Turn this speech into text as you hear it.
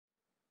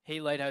Hey,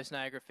 Lighthouse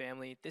Niagara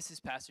family, this is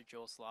Pastor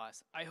Joel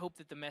Sloss. I hope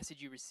that the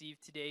message you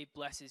received today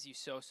blesses you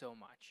so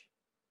much.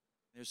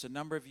 There's a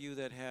number of you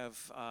that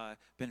have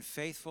been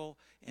faithful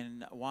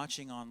in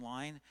watching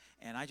online,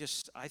 and I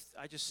just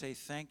say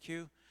thank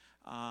you.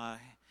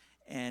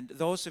 And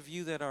those of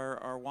you that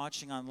are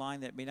watching online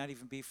that may not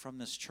even be from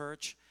this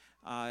church,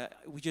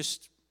 we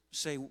just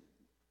say,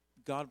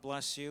 God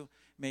bless you.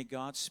 May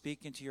God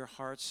speak into your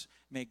hearts.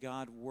 May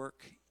God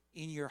work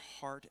in your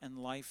heart and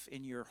life,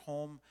 in your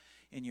home,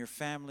 in your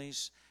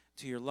families,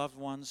 to your loved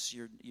ones,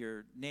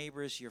 your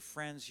neighbors, your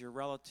friends, your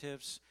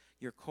relatives,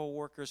 your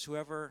co-workers,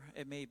 whoever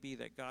it may be,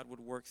 that God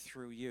would work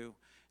through you,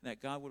 and that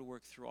God would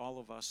work through all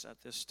of us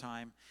at this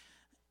time,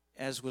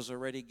 as was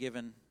already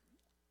given.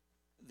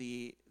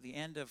 The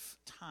end of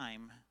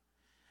time,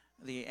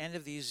 the end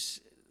of this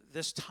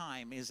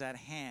time is at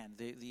hand.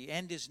 The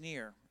end is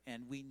near,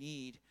 and we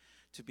need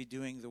to be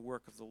doing the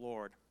work of the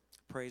Lord.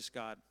 Praise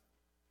God.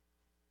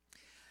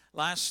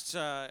 Last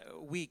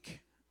week,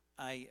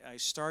 I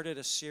started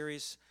a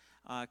series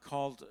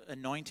called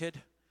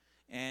Anointed.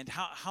 And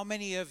how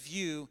many of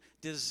you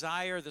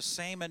desire the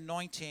same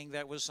anointing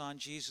that was on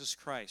Jesus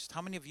Christ?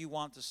 How many of you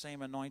want the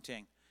same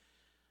anointing?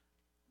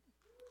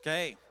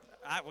 Okay.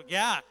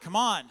 Yeah, come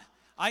on.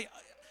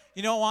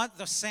 You know what?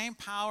 The same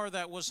power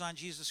that was on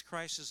Jesus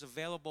Christ is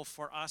available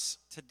for us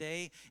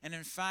today. And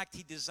in fact,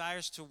 he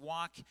desires to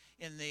walk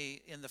in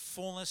the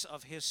fullness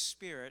of his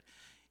Spirit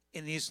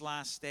in these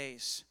last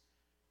days.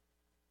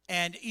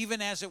 And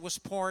even as it was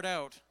poured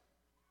out,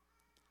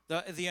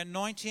 the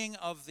anointing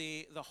of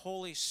the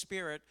Holy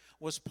Spirit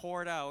was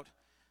poured out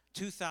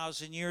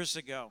 2,000 years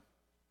ago.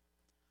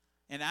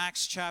 In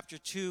Acts chapter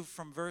 2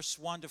 from verse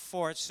 1 to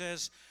 4, it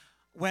says,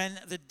 when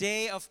the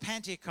day of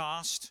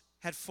Pentecost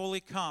had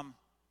fully come,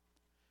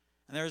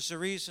 and there's a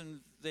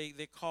reason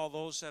they call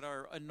those that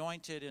are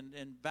anointed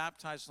and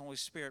baptized in the Holy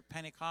Spirit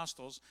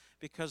Pentecostals,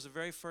 because the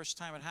very first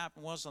time it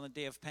happened was on the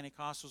day of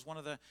Pentecost. It was one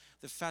of the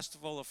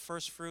festival of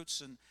first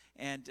fruits,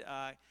 and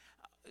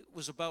it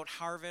was about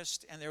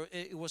harvest, and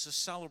it was a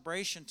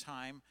celebration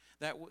time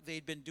that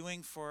they'd been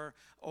doing for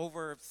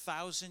over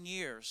 1,000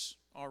 years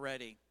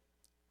already.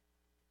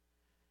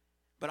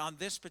 But on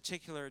this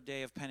particular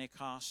day of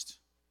Pentecost,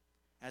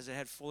 as it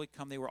had fully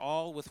come, they were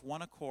all with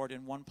one accord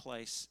in one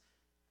place.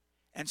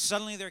 And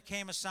suddenly there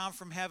came a sound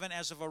from heaven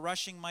as of a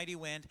rushing mighty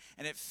wind,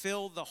 and it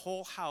filled the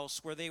whole house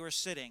where they were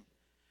sitting.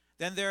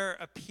 Then there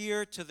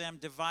appeared to them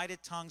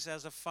divided tongues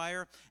as of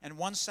fire, and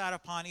one sat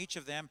upon each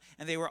of them,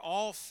 and they were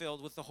all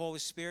filled with the Holy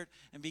Spirit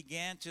and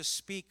began to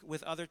speak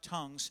with other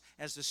tongues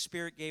as the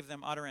Spirit gave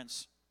them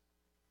utterance.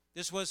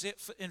 This was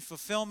it in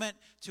fulfillment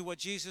to what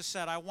Jesus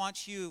said. I'm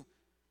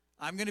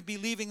going to be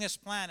leaving this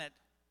planet,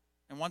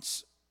 and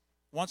once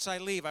I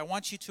leave, I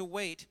want you to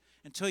wait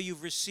until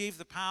you've received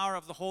the power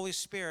of the Holy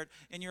Spirit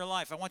in your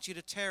life. I want you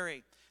to tarry.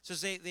 It says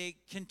they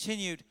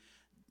continued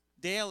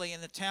daily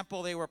in the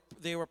temple.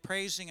 They were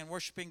praising and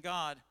worshiping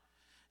God,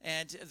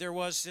 and there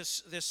was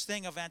this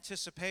thing of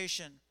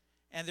anticipation,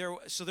 and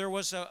there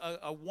was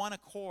a one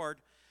accord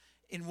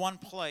in one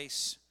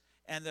place,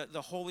 and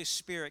the Holy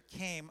Spirit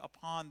came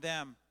upon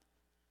them.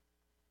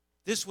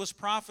 This was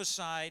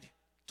prophesied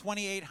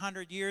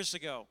 2,800 years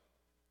ago.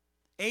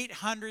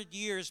 800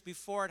 years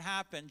before it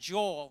happened,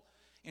 Joel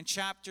in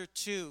chapter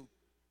 2,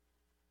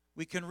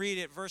 we can read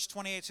it. Verse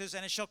 28 says,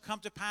 and it shall come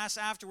to pass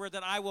afterward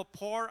that I will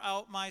pour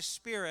out my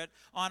Spirit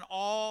on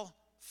all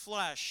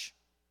flesh.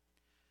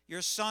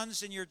 Your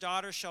sons and your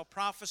daughters shall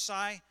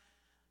prophesy.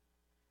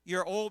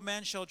 Your old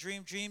men shall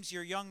dream dreams.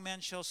 Your young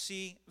men shall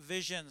see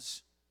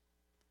visions.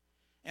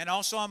 And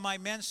also on my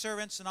men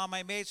servants and on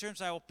my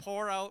maidservants I will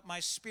pour out my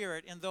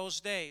Spirit in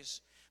those days.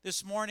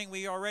 This morning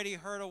we already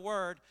heard a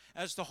word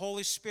as the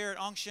Holy Spirit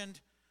unctioned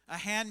a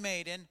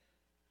handmaiden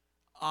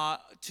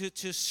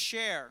to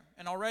share.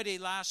 And already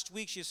last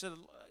week she said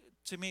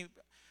to me,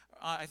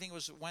 I think it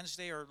was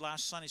Wednesday or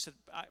last Sunday, she said,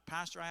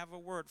 Pastor, I have a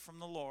word from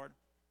the Lord.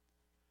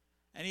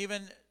 And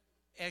even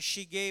as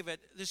she gave it,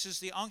 this is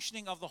the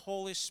unctioning of the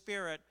Holy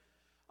Spirit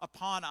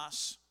upon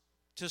us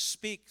to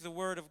speak the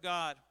word of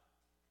God.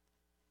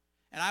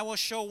 And I will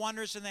show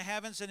wonders in the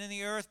heavens and in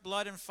the earth,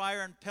 blood and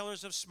fire and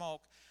pillars of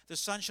smoke. The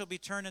sun shall be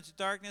turned into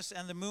darkness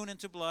and the moon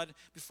into blood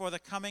before the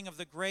coming of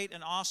the great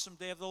and awesome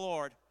day of the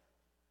Lord.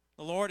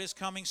 The Lord is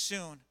coming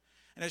soon.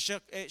 And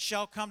it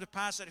shall come to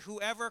pass that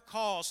whoever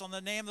calls on the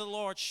name of the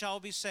Lord shall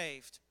be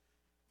saved.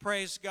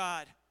 Praise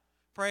God.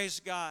 Praise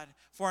God.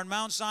 For in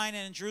Mount Zion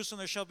and in Jerusalem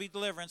there shall be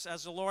deliverance,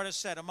 as the Lord has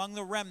said, among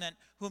the remnant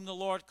whom the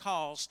Lord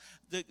calls.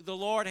 The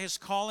Lord is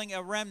calling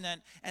a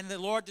remnant, and the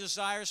Lord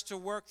desires to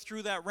work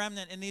through that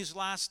remnant in these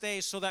last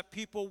days so that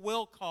people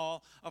will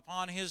call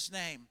upon his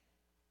name.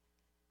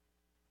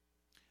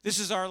 This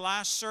is our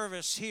last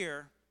service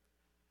here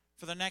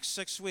for the next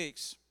 6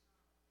 weeks.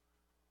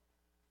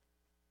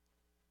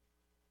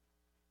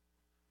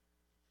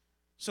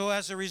 So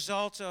as a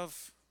result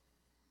of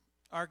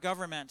our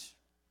government,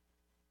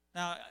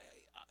 now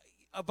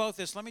about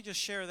this, let me just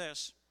share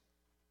this.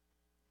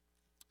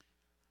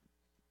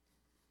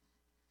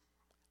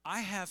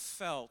 I have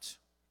felt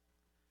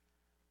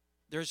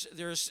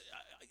there's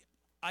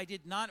I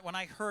did not, when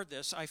I heard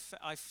this,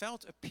 I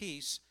felt a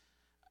peace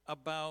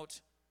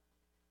about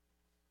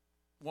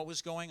what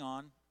was going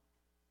on.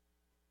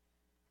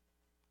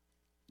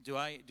 Do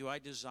I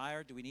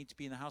desire, do we need to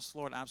be in the house of the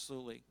Lord?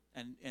 Absolutely.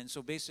 And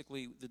so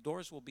basically, the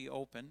doors will be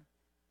open.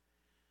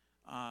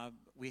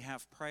 We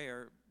have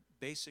prayer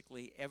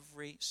basically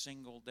every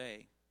single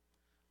day,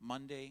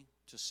 Monday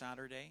to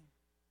Saturday,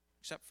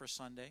 except for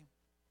Sunday.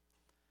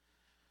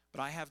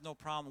 But I have no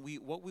problem.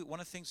 One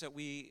of the things that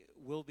we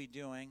will be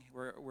doing,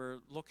 we're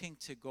looking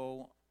to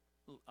go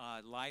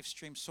live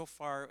stream. So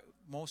far,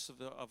 most of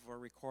our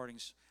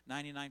recordings,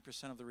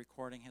 99% of the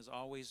recording has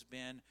always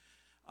been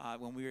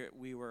when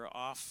we were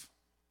off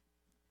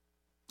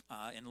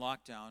in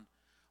lockdown,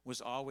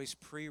 was always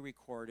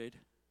pre-recorded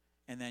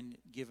and then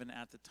given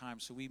at the time.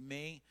 So we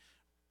may,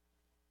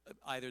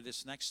 either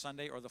this next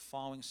Sunday or the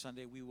following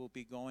Sunday, we will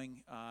be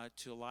going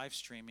to live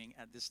streaming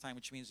at this time,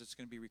 which means it's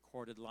going to be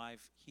recorded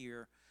live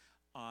here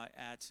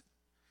at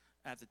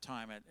the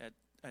time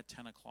at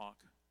 10 o'clock.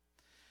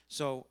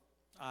 So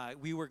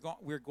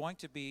we're going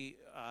to be,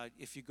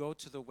 if you go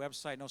to the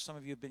website, I know some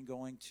of you have been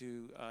going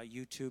to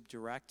YouTube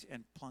Direct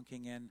and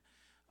plunking in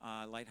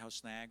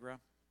Lighthouse Niagara.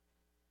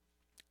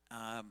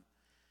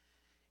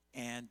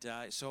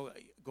 So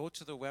go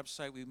to the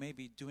website. We may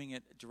be doing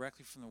it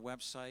directly from the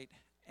website,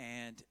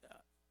 and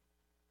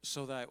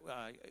so that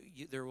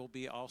there will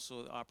be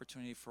also the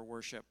opportunity for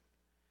worship.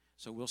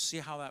 So we'll see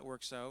how that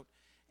works out,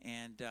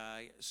 and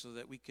so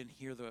that we can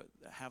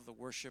have the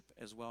worship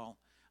as well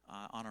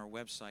on our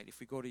website. If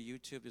we go to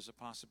YouTube, there's a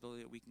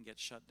possibility that we can get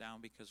shut down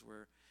because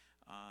we're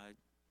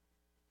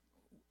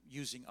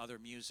using other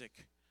music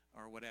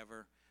or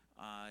whatever.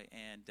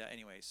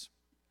 Anyways,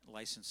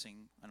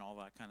 licensing and all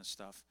that kind of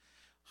stuff.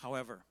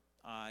 However,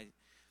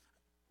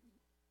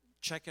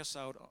 check us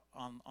out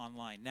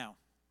online. Now,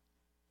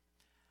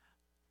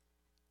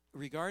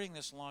 regarding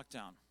this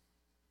lockdown,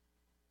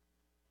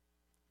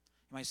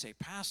 you might say,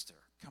 Pastor,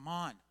 come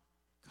on.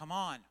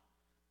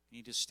 You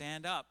need to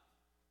stand up.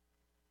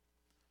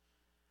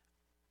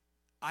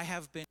 I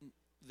have been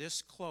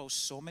this close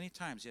so many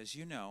times, as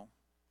you know,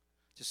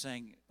 to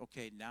saying,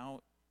 okay, now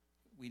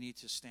we need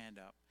to stand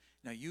up.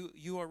 Now,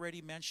 you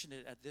already mentioned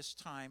it at this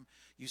time.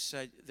 You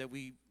said that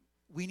we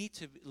need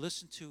to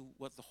listen to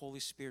what the Holy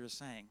Spirit is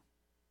saying.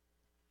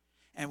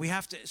 And we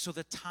have to, so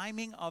the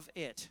timing of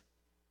it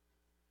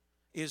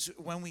is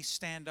when we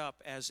stand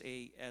up as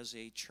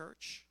a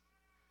church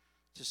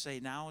to say,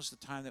 now is the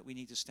time that we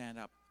need to stand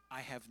up. I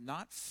have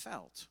not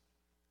felt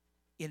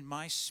in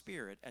my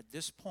spirit at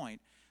this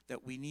point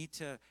that we need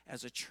to,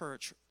 as a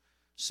church,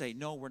 say,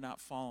 no, we're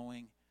not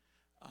following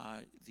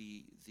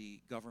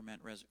the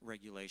government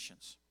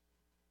regulations.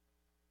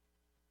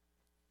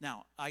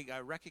 Now, I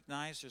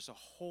recognize there's a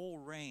whole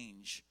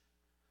range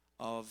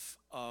of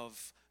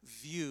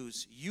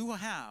views you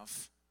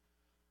have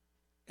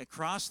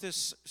across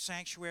this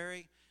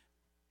sanctuary,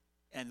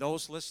 and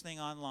those listening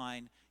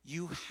online.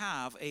 You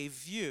have a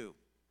view,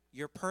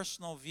 your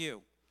personal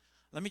view.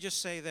 Let me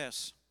just say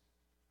this.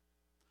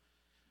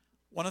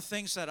 One of the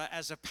things that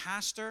as a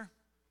pastor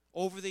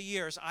over the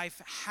years, I've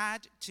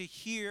had to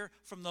hear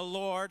from the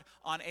Lord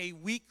on a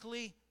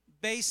weekly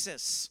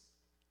basis.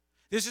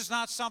 This is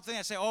not something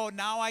I say, oh,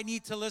 now I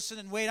need to listen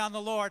and wait on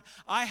the Lord.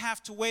 I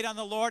have to wait on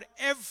the Lord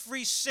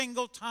every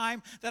single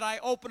time that I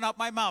open up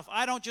my mouth.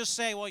 I don't just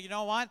say, well, you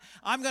know what?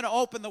 I'm going to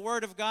open the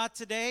Word of God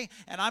today,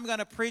 and I'm going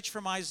to preach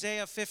from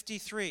Isaiah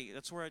 53.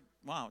 That's where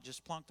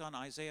just plunked on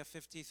Isaiah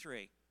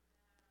 53.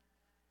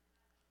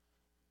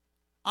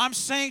 I'm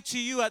saying to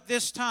you at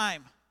this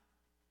time,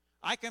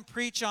 I can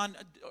preach on,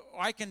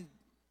 or I can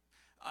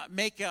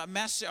make a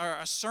message or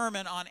a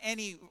sermon on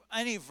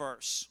any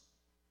verse.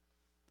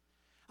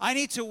 I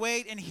need to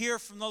wait and hear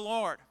from the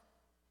Lord.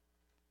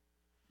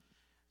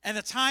 And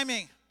the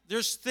timing,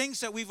 there's things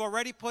that we've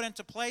already put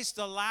into place.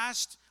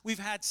 We've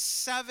had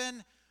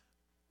 7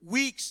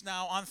 weeks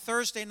now on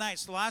Thursday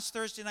nights. The last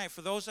Thursday night,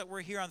 for those that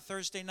were here on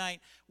Thursday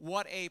night,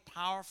 what a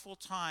powerful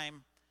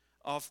time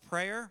of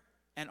prayer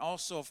and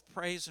also of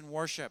praise and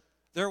worship.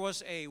 There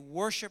was a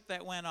worship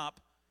that went up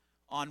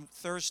on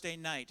Thursday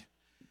night.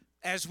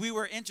 As we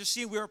were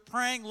interceding, we were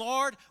praying,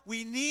 Lord,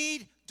 we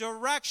need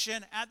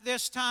direction at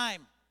this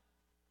time.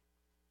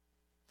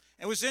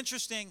 It was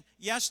interesting,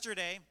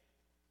 yesterday,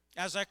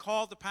 as I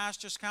called the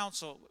pastor's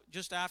council,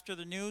 just after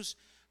the news,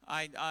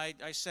 I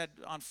said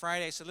on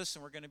Friday, I said,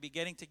 listen, we're going to be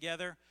getting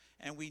together,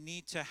 and we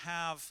need to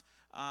have,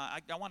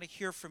 I want to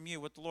hear from you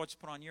what the Lord's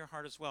put on your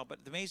heart as well.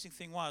 But the amazing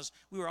thing was,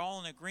 we were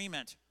all in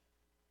agreement.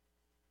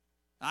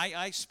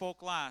 I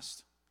spoke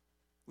last.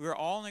 We were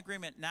all in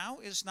agreement. Now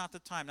is not the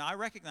time. Now, I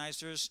recognize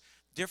there's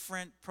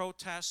different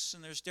protests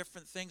and there's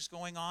different things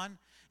going on.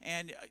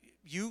 And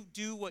you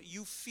do what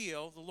you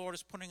feel the Lord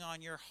is putting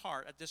on your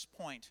heart at this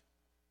point,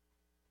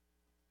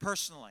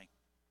 personally.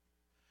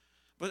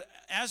 But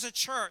as a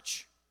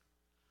church,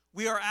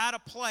 we are at a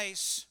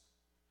place,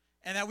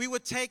 and that we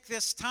would take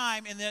this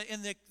time in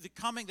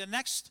the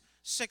next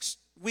 6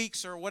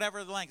 weeks or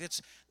whatever the length.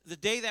 It's the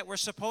day that we're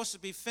supposed to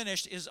be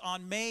finished is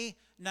on May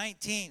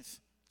 19th.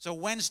 So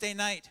Wednesday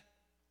night,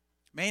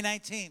 May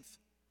 19th.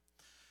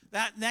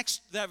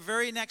 That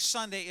very next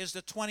Sunday is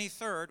the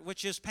 23rd,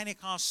 which is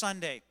Pentecost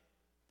Sunday.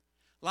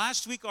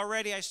 Last week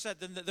already I said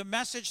the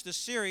message, the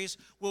series,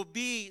 will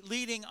be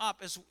leading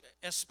up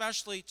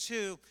especially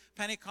to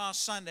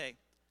Pentecost Sunday.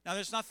 Now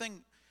there's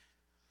nothing,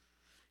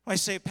 when I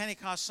say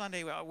Pentecost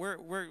Sunday, where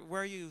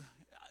are you?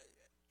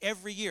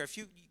 Every year, if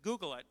you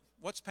Google it,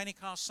 what's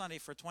Pentecost Sunday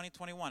for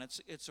 2021?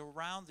 It's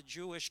around the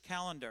Jewish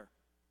calendar.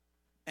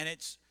 And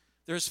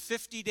there's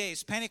 50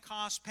 days.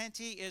 Pentecost,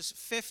 Penti is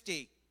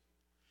 50.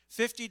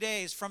 50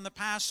 days from the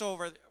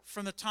Passover.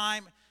 From the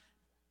time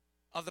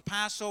of the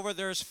Passover,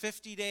 there's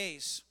 50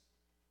 days.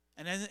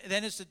 And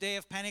then it's the day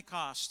of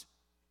Pentecost.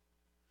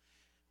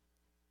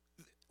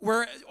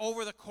 We're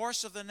over the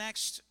course of the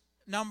next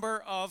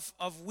number of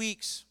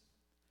weeks.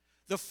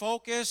 The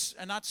focus,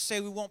 and not to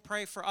say we won't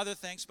pray for other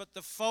things, but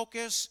the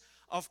focus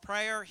of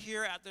prayer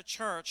here at the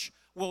church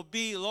will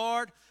be,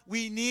 Lord,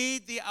 we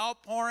need the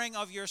outpouring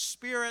of your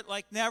Spirit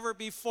like never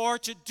before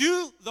to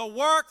do the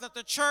work that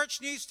the church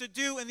needs to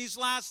do in these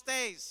last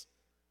days.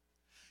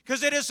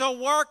 Because it is a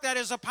work that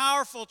is a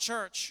powerful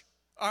church,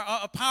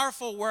 a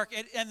powerful work,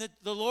 and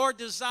the Lord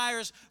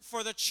desires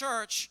for the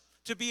church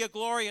to be a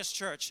glorious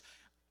church.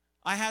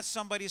 I had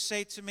somebody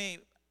say to me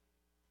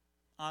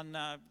on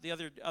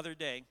the other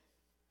day,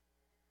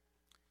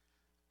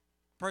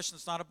 a person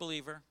that's not a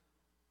believer,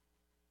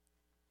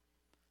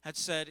 had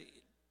said,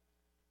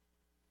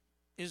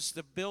 is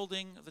the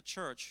building the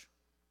church?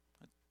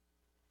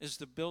 Is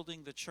the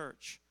building the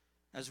church?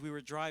 As we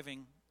were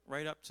driving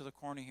right up to the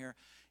corner here,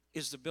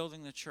 is the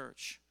building the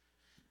church?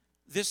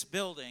 This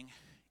building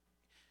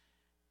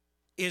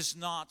is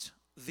not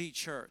the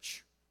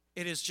church.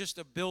 It is just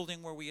a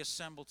building where we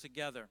assemble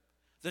together.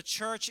 The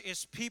church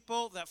is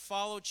people that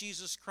follow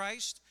Jesus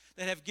Christ,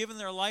 that have given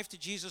their life to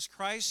Jesus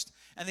Christ,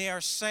 and they are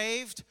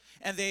saved,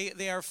 and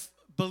they are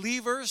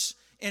believers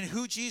in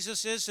who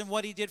Jesus is and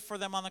what he did for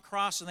them on the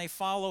cross, and they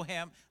follow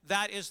him.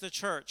 That is the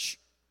church.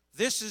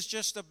 This is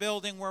just a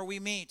building where we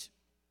meet.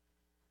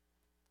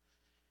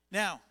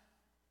 Now,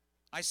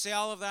 I say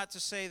all of that to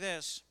say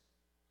this.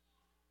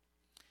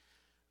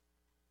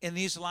 In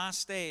these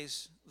last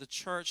days, the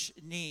church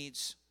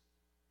needs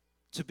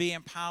to be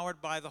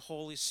empowered by the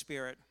Holy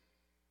Spirit.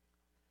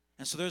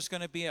 And so there's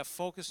going to be a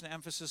focus and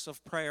emphasis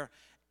of prayer.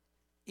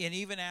 And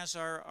even as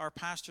our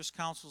pastors'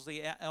 councils,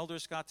 the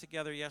elders got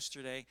together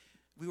yesterday,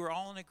 we were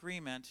all in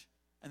agreement,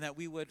 and that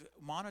we would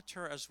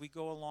monitor as we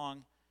go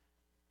along.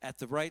 At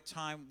the right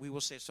time, we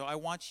will say. So I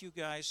want you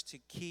guys to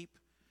keep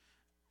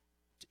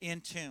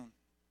in tune.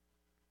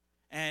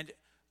 And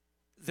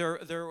there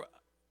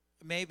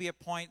may be a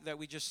point that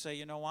we just say,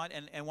 you know what?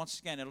 And once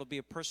again, it'll be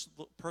a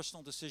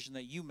personal decision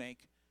that you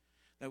make.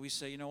 That we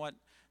say, you know what?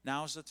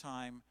 Now's the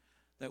time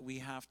that we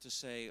have to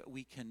say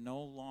we can no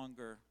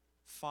longer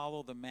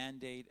follow the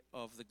mandate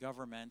of the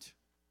government,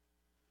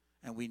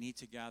 and we need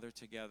to gather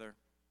together.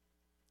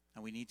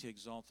 And we need to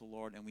exalt the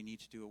Lord, and we need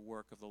to do a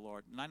work of the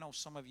Lord. And I know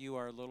some of you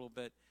are a little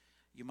bit,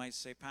 you might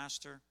say,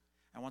 Pastor,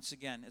 and once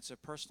again, it's a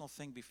personal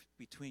thing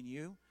between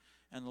you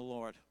and the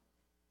Lord.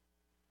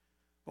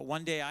 But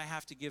one day I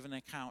have to give an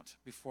account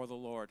before the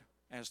Lord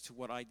as to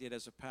what I did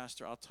as a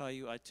pastor. I'll tell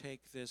you, I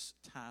take this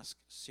task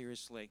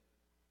seriously.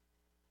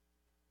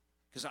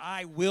 Because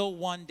I will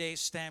one day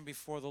stand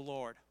before the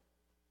Lord.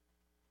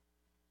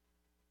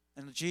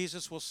 And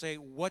Jesus will say,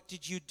 what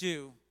did you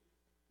do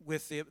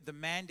with the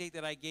mandate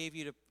that I gave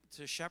you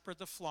to shepherd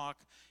the flock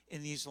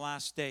in these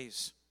last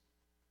days?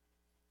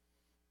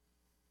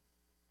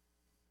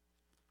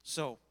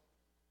 So,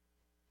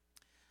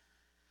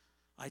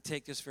 I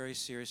take this very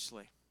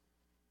seriously.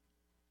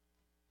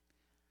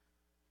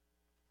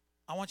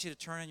 I want you to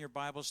turn in your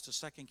Bibles to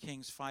 2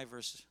 Kings 5,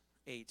 verse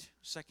 8.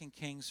 2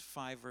 Kings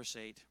 5, verse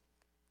 8.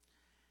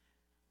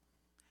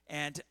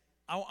 And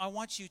I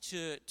want you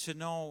to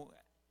know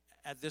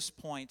at this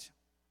point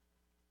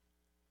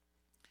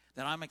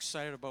that I'm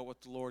excited about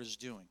what the Lord is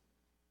doing.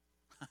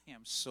 I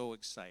am so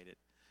excited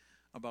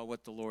about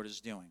what the Lord is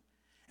doing.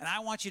 And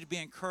I want you to be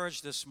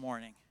encouraged this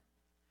morning.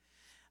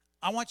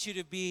 I want you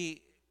to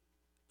be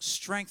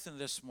strengthened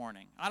this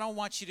morning. I don't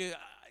want you to,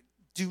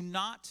 do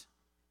not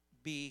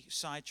be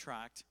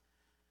sidetracked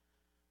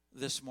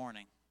this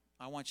morning.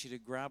 I want you to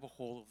grab a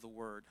hold of the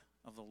word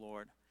of the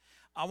Lord.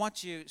 I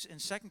want you, in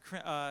 2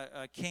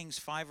 Kings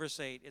 5, verse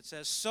 8, it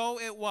says, so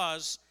it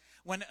was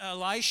when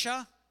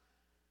Elisha,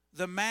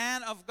 the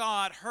man of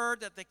God,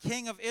 heard that the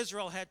king of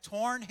Israel had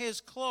torn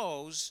his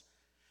clothes,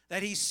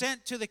 that he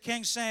sent to the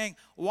king saying,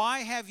 why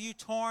have you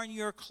torn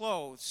your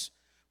clothes?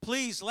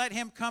 Please let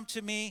him come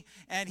to me,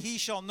 and he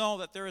shall know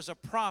that there is a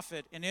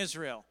prophet in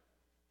Israel.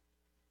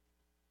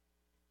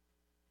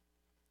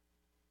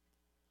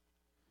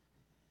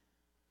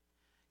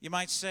 You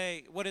might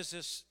say, what is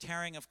this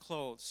tearing of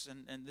clothes?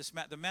 And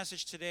the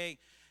message today,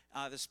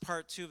 this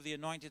part 2 of the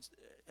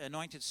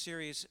Anointed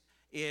series,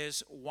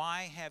 is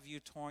why have you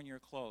torn your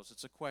clothes?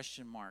 It's a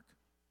question mark.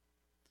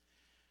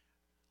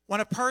 When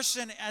a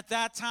person at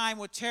that time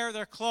would tear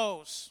their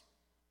clothes,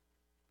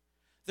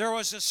 there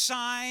was a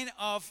sign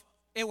of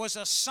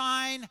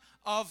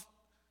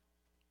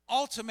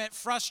ultimate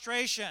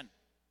frustration.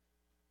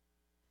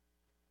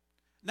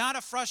 Not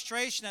a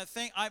frustration that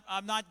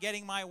I'm not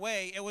getting my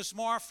way. It was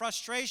more a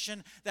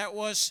frustration that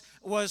was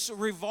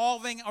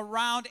revolving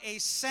around a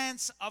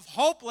sense of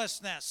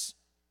hopelessness.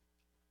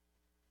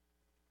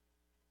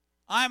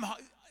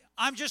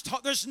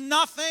 There's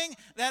nothing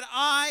that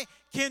I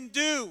can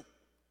do.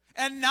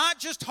 And not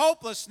just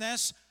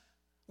hopelessness,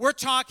 we're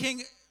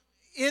talking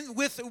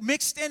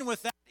mixed in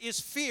with that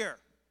is fear.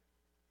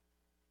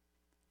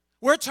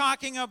 We're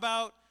talking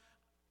about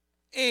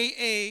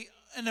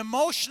an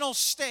emotional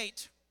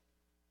state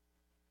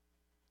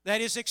that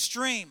is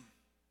extreme.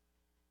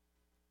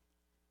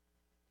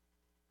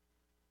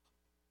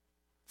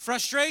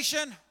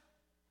 Frustration,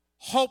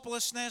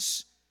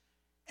 hopelessness,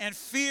 and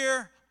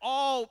fear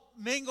all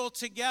mingle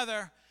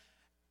together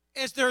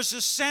as there's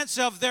a sense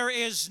of there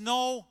is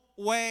no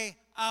way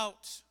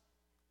out.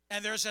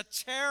 And there's a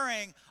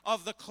tearing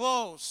of the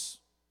clothing.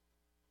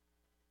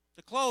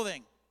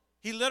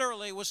 He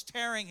literally was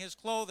tearing his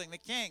clothing, the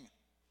king.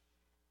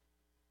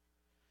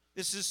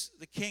 This is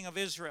the king of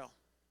Israel.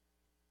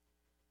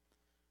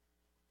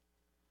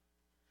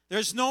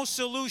 There's no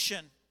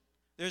solution.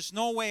 There's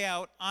no way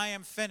out. I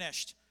am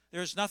finished.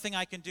 There's nothing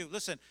I can do.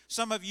 Listen,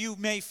 some of you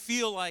may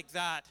feel like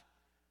that,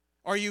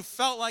 or you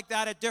felt like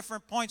that at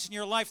different points in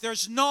your life.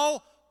 There's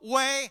no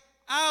way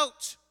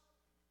out.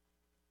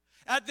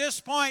 At this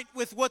point,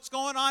 with what's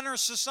going on in our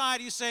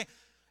society, you say,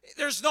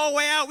 there's no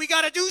way out. We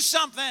got to do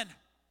something.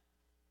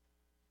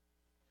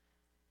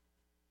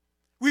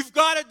 We've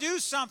got to do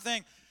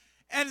something.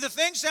 And the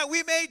things that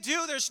we may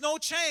do, there's no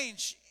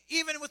change.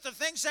 Even with the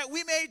things that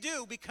we may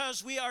do,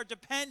 because we are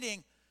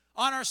depending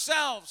on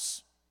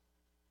ourselves.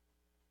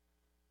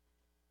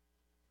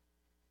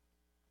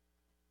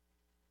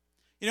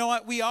 You know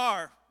what? We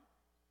are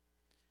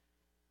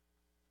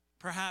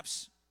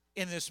perhaps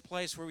in this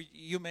place where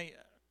you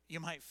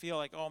might feel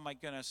like, oh my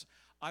goodness,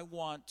 I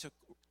want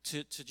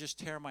to just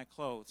tear my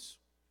clothes.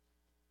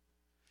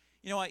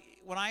 You know what?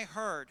 When I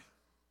heard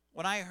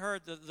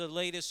the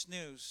latest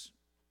news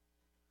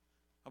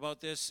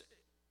about this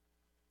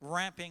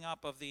ramping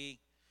up of the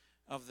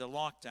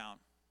lockdown,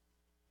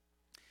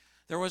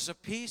 there was a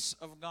peace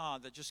of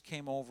God that just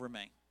came over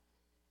me.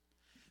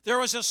 There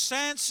was a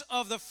sense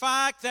of the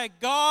fact that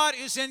God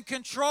is in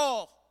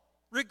control,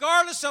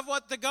 regardless of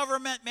what the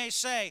government may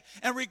say,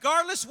 and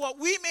regardless what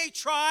we may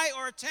try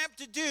or attempt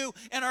to do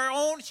in our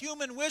own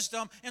human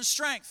wisdom and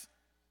strength.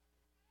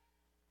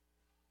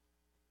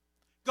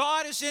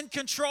 God is in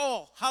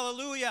control.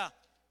 Hallelujah.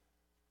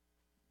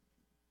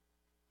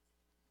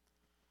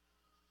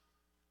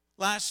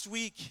 Last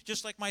week,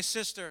 just like my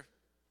sister,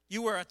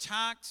 you were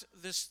attacked.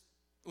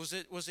 Was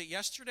it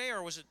yesterday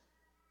or was it?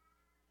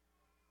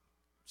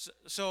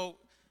 So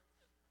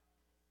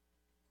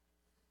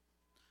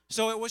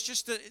it was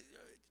just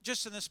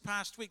in this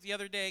past week. The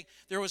other day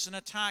there was an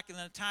attack, and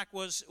the attack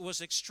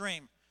was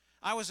extreme.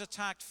 I was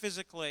attacked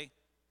physically.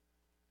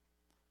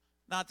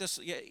 Not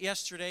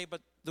yesterday,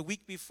 but the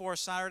week before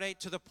Saturday,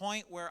 to the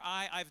point where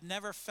I've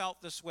never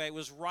felt this way. I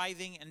was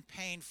writhing in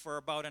pain for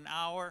about an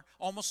hour,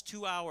 almost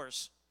 2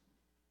 hours.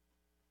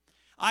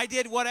 I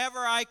did whatever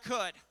I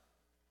could.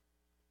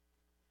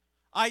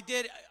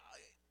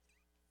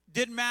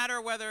 Didn't matter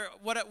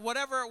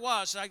whatever it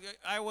was.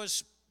 I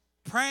was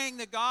praying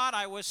to God.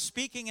 I was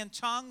speaking in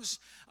tongues.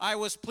 I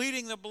was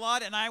pleading the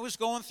blood, and I was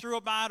going through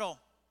a battle.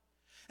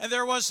 And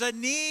there was a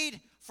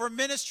need for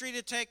ministry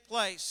to take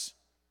place.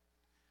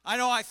 I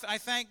know. I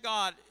thank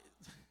God.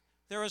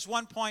 There was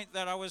one point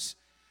that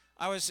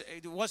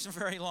it wasn't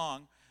very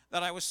long,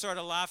 that I was sort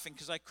of laughing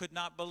because I could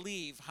not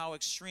believe how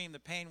extreme the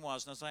pain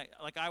was. And I was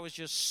like I was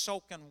just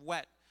soaking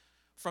wet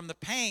from the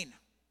pain.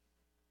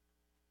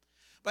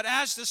 But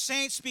as the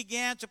saints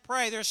began to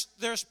pray,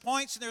 there's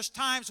points and there's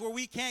times where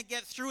we can't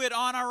get through it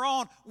on our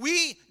own.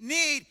 We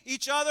need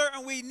each other,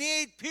 and we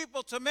need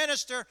people to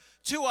minister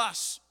to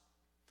us,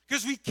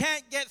 because we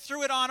can't get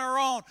through it on our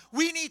own.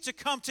 We need to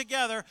come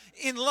together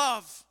in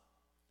love,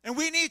 and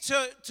we need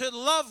to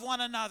love one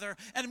another,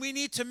 and we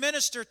need to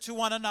minister to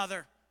one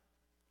another.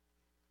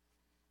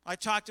 I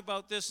talked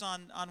about this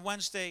on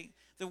Wednesday.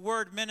 The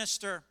word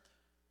minister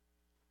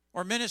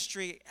or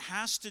ministry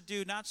has to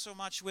do not so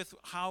much with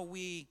how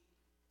we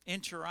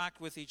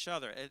interact with each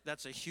other.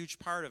 That's a huge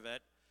part of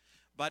it.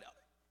 But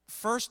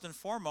first and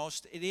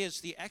foremost, it is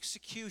the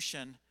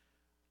execution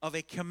of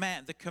a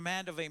command, the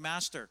command of a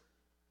master.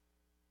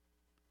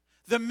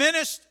 The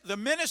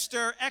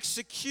minister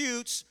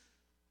executes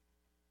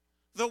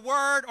the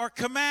word or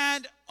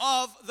command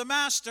of the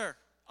master.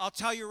 I'll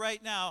tell you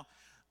right now,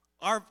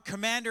 our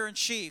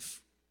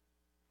commander-in-chief,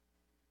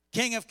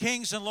 King of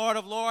kings and Lord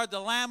of lords,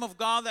 the Lamb of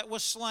God that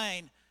was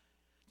slain,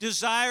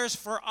 desires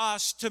for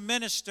us to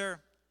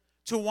minister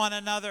to one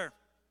another.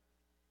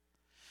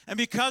 And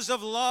because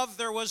of love,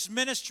 there was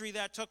ministry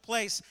that took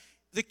place.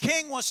 The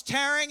king was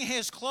tearing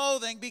his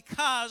clothing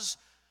because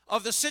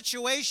of the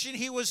situation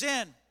he was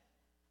in.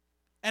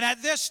 And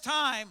at this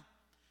time,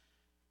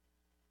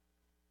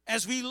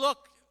 as we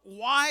look,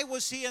 why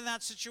was he in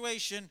that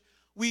situation?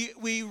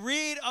 We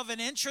read of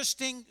an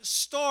interesting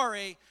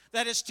story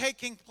that is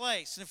taking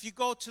place. And if you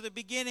go to the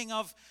beginning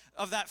of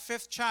that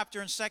 5th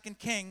chapter in 2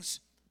 Kings,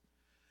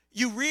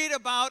 you read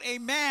about a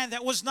man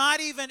that was not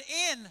even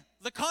in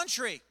the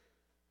country.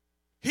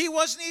 He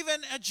wasn't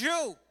even a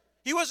Jew.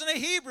 He wasn't a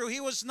Hebrew. He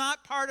was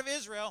not part of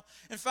Israel.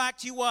 In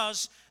fact, he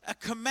was a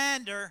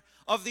commander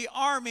of the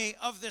army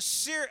of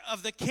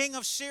the king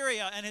of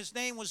Syria, and his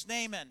name was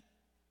Naaman.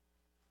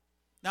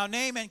 Now,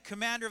 Naaman,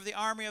 commander of the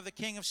army of the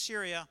king of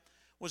Syria,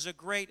 was a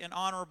great and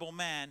honorable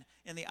man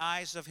in the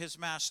eyes of his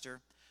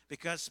master,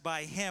 because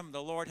by him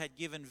the Lord had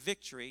given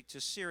victory to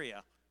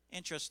Syria.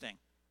 Interesting.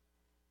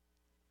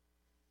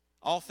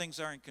 All things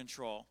are in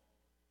control.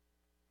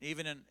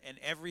 Even in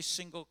every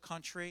single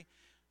country,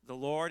 the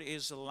Lord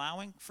is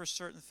allowing for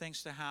certain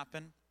things to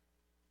happen.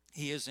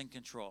 He is in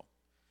control.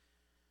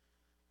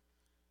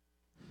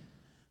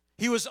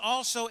 He was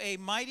also a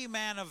mighty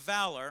man of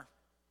valor,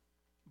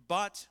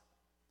 but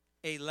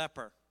a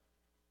leper.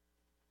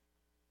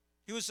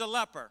 He was a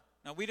leper.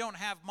 Now, we don't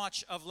have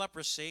much of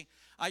leprosy.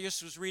 I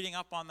just was reading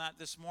up on that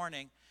this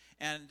morning.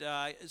 And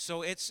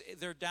so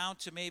they're down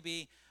to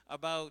maybe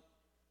about,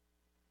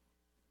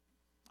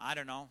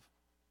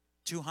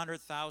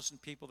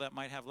 200,000 people that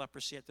might have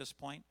leprosy at this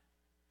point.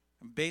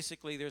 And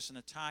basically, there's an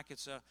attack.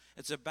 It's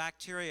a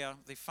bacteria.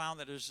 They found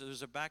that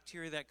there's a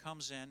bacteria that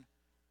comes in,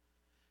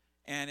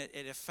 and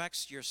it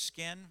affects your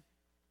skin.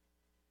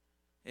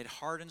 It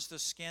hardens the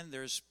skin.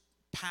 There's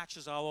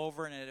patches all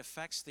over, and it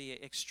affects the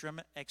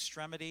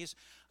extremities,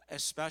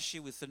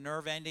 especially with the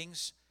nerve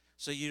endings,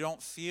 so you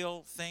don't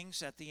feel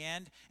things at the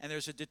end. And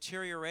there's a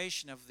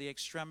deterioration of the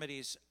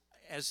extremities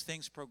as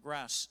things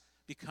progress.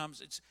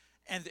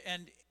 And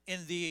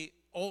in the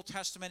Old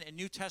Testament and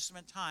New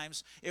Testament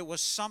times, it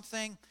was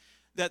something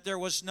that there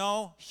was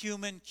no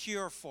human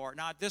cure for.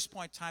 Now, at this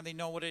point in time, they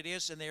know what it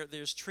is, and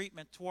there's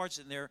treatment towards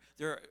it, and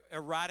they're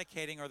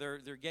eradicating, or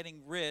they're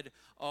getting rid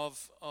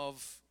of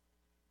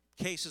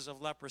cases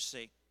of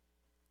leprosy.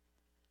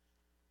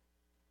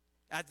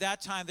 At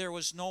that time, there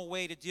was no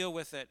way to deal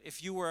with it.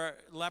 If you were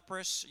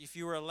leprous, if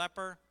you were a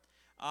leper,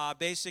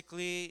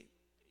 basically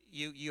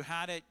you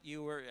had it.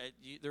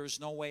 There was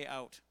no way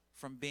out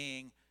from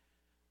being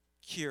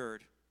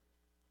cured.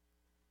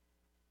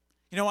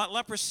 You know what?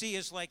 Leprosy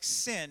is like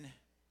sin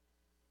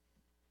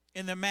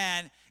in the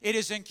man. It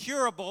is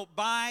incurable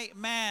by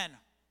man.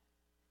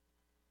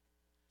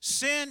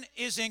 Sin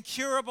is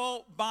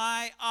incurable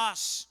by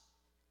us.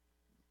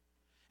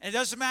 And it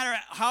doesn't matter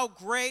how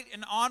great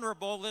and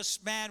honorable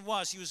this man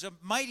was. He was a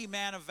mighty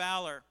man of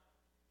valor.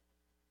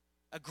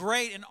 A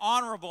great and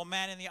honorable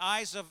man in the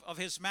eyes of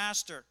his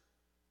master.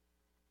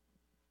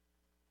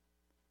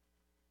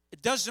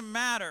 It doesn't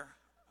matter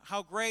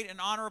how great and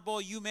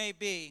honorable you may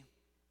be,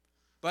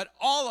 but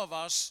all of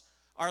us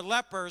are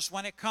lepers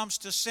when it comes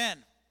to sin.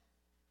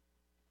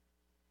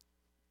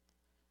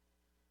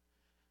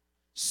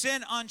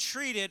 Sin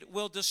untreated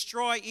will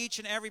destroy each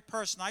and every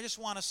person. I just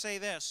want to say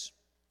this.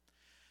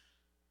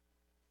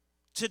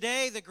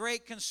 Today, the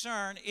great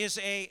concern is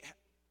a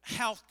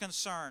health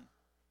concern.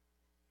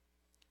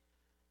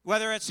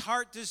 Whether it's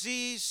heart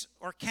disease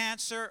or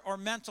cancer or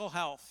mental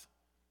health,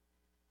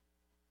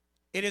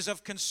 it is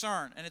of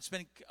concern, and it's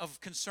been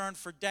of concern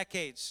for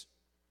decades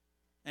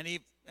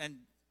and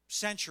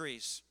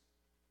centuries.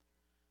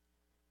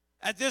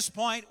 At this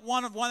point,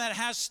 one that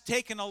has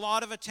taken a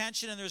lot of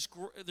attention and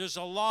there's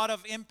a lot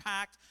of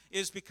impact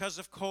is because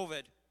of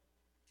COVID.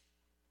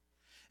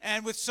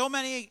 And with so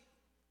many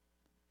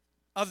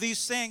of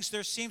these things,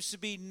 there seems to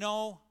be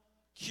no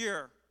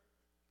cure.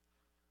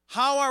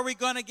 How are we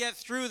going to get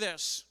through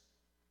this?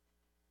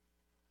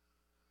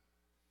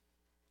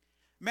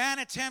 Man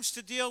attempts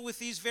to deal with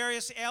these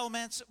various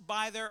ailments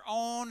by their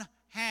own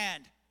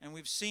hand, and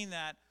we've seen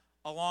that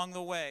along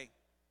the way.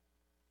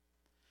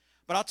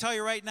 But I'll tell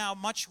you right now,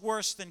 much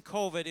worse than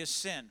COVID is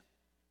sin.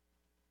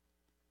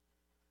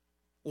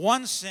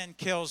 One sin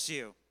kills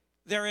you.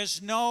 There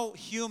is no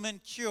human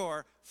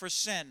cure for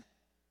sin.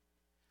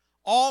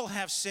 All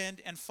have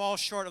sinned and fall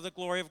short of the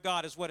glory of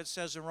God, is what it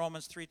says in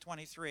Romans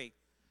 3:23.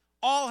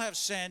 All have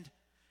sinned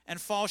and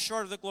fall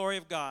short of the glory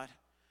of God.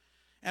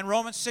 And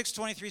Romans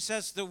 6:23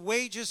 says, the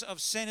wages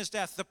of sin is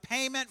death. The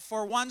payment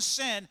for one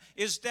sin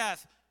is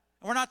death.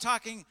 And we're not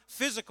talking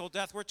physical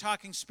death. We're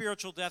talking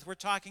spiritual death. We're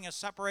talking a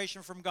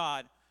separation from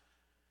God.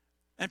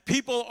 And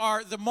people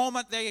are, the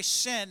moment they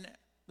sin,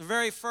 the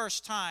very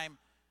first time,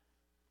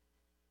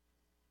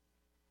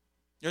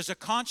 there's a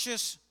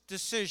conscious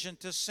decision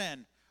to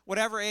sin.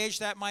 Whatever age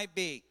that might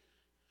be.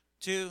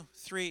 2,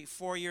 3,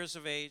 4 years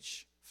of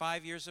age,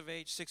 5 years of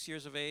age, 6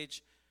 years of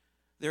age.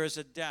 There is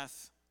a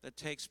death that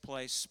takes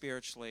place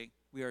spiritually.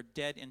 We are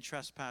dead in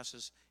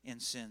trespasses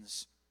and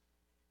sins.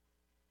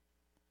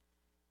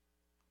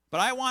 But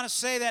I want to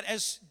say that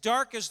as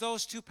dark as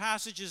those two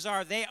passages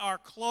are, they are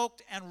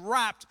cloaked and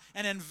wrapped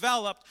and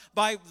enveloped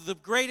by the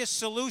greatest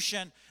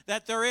solution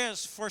that there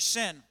is for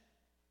sin.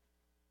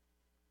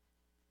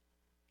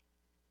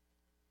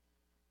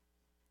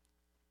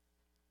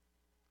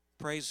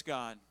 Praise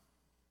God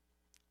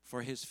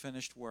for his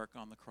finished work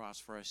on the cross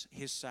for us,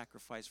 his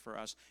sacrifice for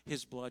us,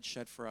 his blood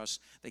shed for us,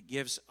 that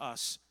gives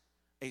us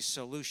a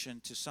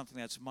solution to something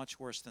that's much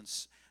worse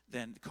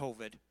than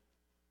COVID.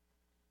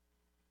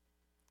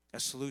 A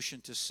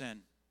solution to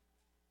sin.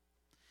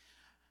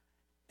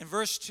 In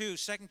verse 2,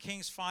 2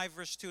 Kings 5,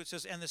 verse 2, it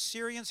says, "And the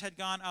Syrians had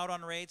gone out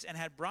on raids and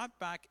had brought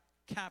back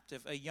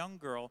captive a young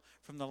girl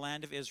from the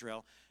land of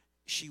Israel.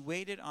 She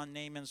waited on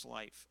Naaman's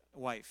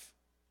wife."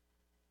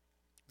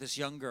 This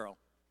young girl.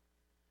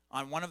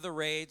 On one of the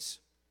raids,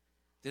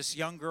 this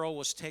young girl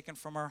was taken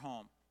from her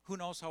home. Who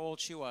knows how old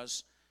she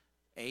was?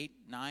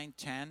 8, 9,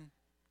 10,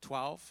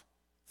 12,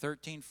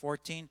 13,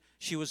 14.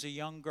 She was a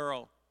young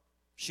girl.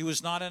 She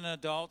was not an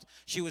adult.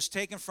 She was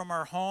taken from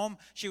her home.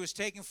 She was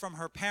taken from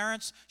her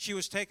parents. She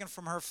was taken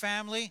from her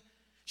family.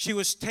 She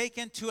was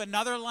taken to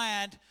another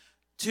land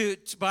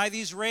by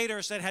these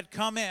raiders that had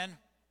come in.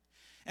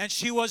 And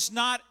she was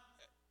not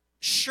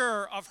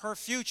sure of her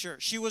future.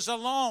 She was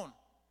alone.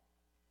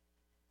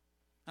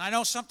 And I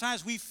know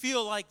sometimes we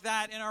feel like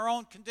that in our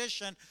own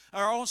condition,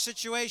 our own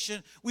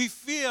situation. We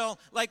feel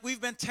like we've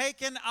been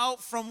taken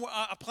out from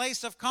a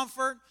place of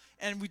comfort,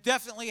 and we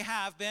definitely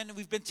have been.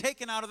 We've been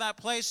taken out of that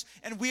place,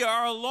 and we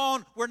are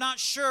alone. We're not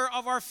sure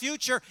of our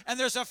future, and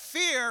there's a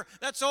fear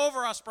that's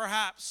over us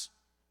perhaps.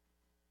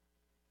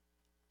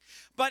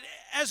 But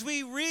as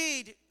we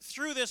read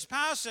through this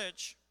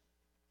passage,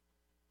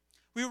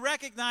 we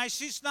recognize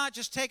she's not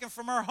just taken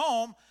from her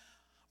home,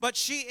 but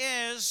she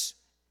is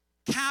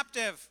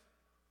captive.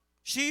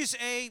 She's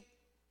a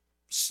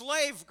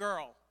slave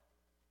girl.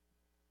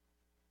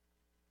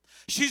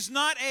 She's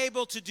not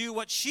able to do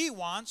what she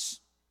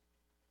wants.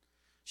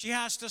 She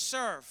has to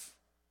serve.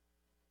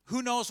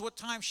 Who knows what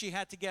time she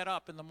had to get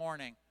up in the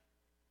morning?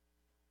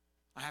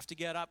 I have to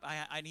get up.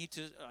 I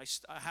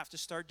have to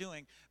start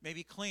doing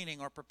maybe cleaning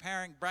or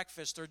preparing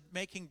breakfast or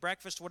making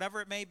breakfast,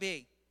 whatever it may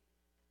be.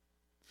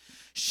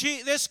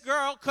 This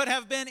girl could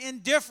have been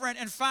indifferent,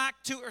 in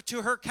fact,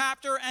 to her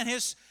captor and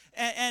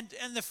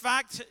the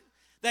fact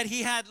that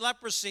he had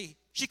leprosy.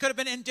 She could have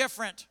been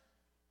indifferent.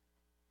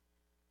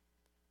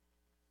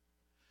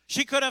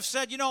 She could have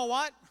said, "You know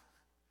what?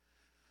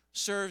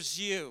 Serves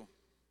you.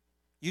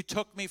 You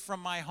took me from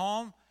my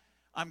home.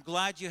 I'm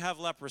glad you have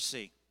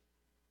leprosy.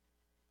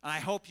 And I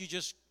hope you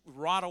just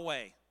rot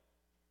away."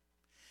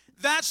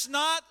 That's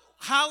not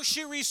how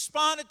she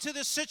responded to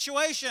the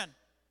situation.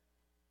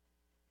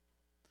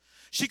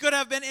 She could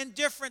have been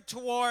indifferent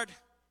toward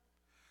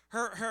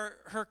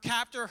her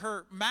captor,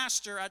 her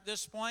master at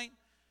this point.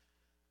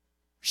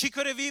 She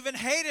could have even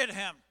hated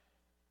him.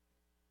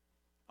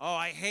 Oh,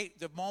 I hate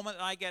the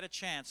moment I get a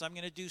chance. I'm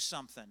going to do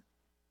something.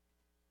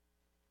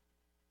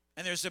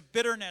 And there's a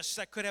bitterness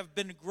that could have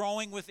been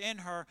growing within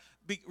her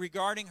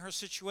regarding her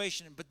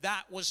situation, but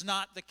that was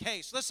not the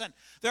case. Listen,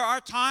 there are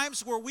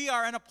times where we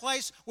are in a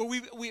place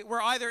where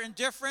we're either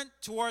indifferent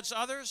towards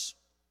others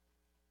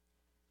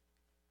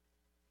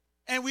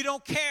and we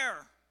don't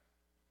care.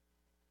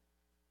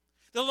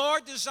 The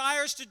Lord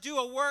desires to do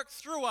a work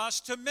through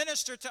us to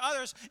minister to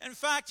others. In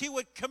fact, He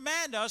would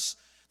command us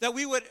that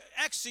we would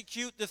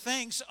execute the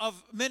things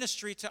of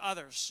ministry to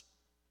others.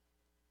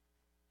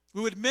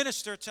 We would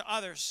minister to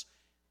others.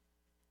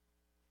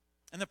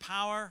 And the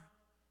power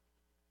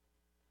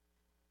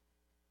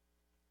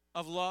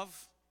of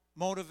love,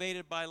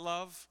 motivated by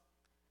love,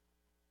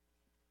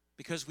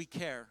 because we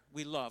care,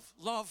 we love.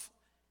 Love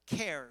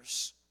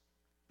cares.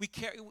 We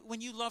care.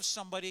 When you love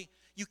somebody,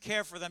 you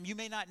care for them. You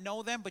may not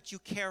know them, but you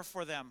care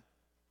for them.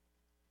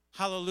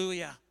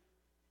 Hallelujah.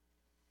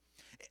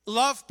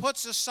 Love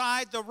puts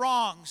aside the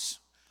wrongs.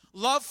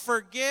 Love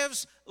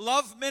forgives.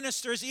 Love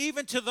ministers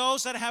even to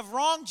those that have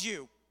wronged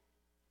you.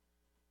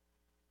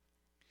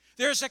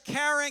 There's a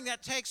caring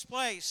that takes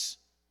place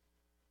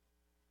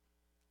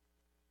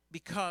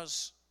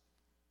because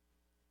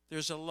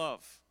there's a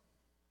love.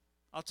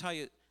 I'll tell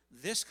you,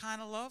 this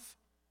kind of love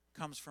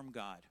comes from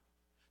God.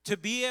 To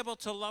be able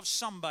to love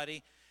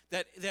somebody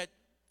that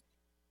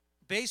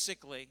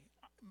basically,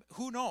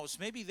 who knows,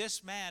 maybe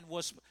this man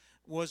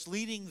was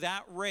leading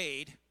that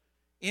raid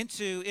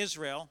into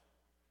Israel,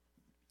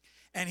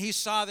 and he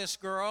saw this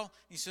girl.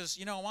 He says,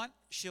 "You know what?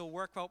 She'll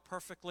work out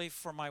perfectly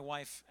for my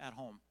wife at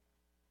home."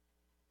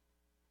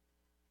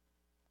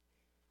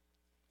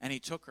 And he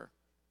took her.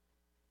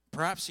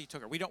 Perhaps he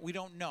took her. We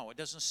don't know. It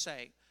doesn't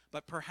say.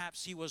 But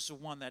perhaps he was the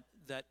one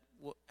that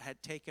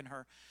had taken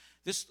her.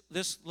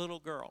 This little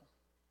girl,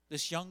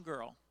 this young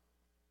girl,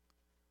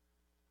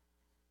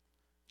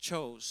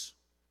 chose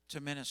to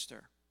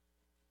minister.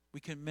 We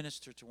can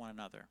minister to one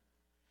another.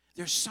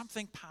 There's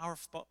something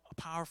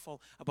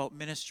powerful about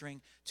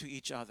ministering to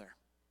each other.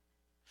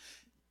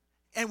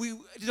 And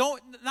we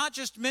don't, not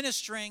just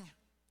ministering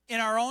in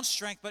our own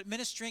strength, but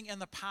ministering in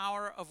the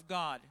power of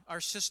God.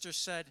 Our sister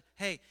said,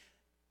 hey,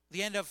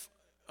 the end of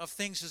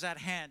things is at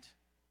hand.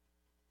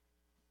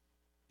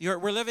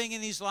 We're living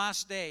in these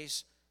last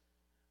days,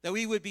 that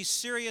we would be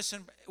serious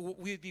and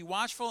we would be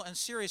watchful and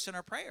serious in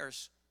our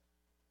prayers.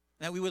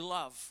 That we would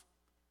love.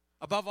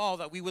 Above all,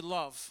 that we would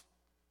love.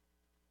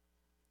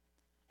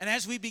 And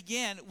as we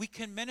begin, we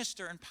can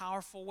minister in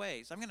powerful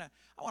ways. I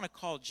want to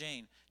call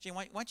Jane. Jane,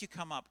 why don't you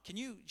come up? Can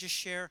you just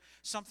share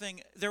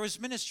something? There was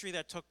ministry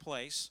that took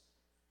place,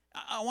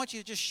 I want you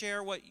to just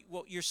share what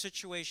your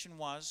situation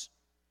was.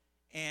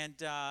 And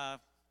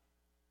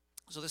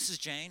so this is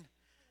Jane.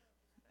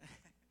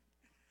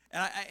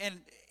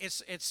 And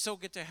it's so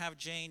good to have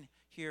Jane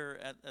here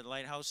at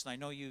Lighthouse. And I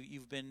know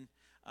you've been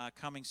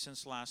coming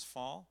since last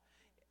fall.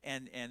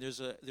 And there's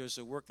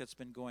a work that's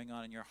been going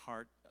on in your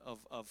heart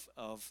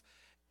of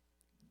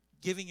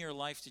giving your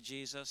life to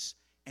Jesus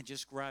and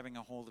just grabbing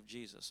a hold of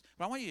Jesus.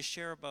 But I want you to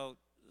share about,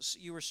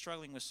 you were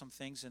struggling with some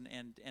things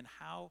and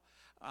how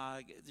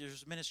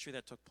there's ministry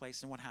that took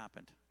place and what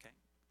happened. Okay.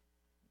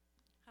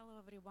 Hello,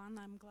 everyone.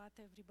 I'm glad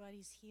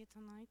everybody's here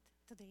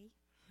today,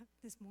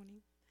 this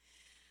morning.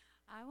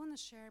 I want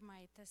to share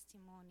my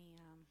testimony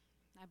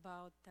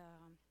about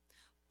the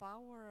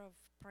power of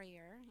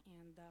prayer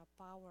and the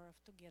power of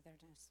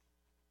togetherness.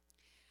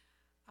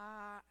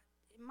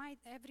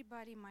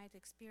 Everybody might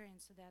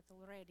experience that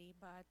already,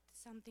 but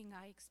something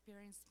I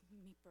experienced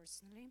me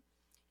personally,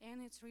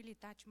 and it's really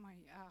touched my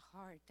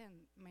heart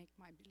and make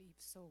my belief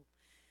so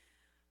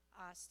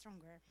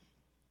stronger.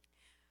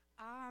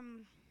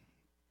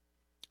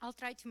 I'll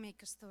try to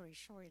make a story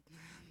short.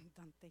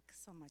 Don't take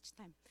so much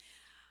time.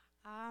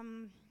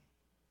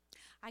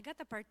 I got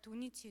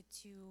opportunity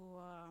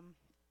to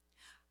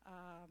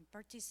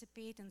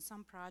participate in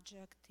some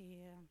project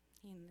in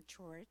the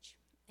church,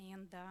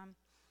 and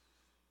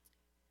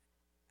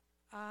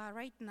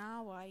right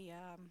now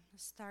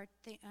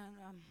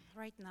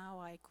right now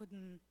I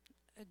couldn't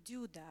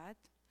do that,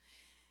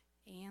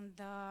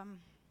 and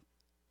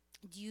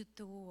due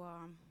to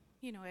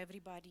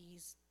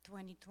everybody's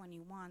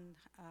 2021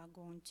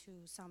 going to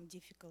some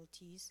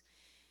difficulties,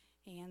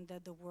 and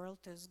the world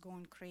is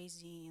going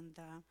crazy, and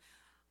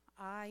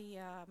I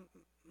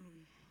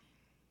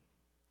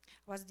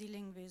was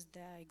dealing with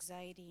the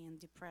anxiety and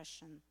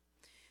depression.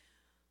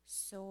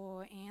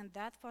 So, and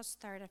that was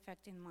start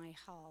affecting my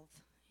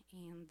health.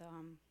 And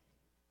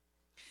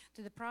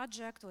to the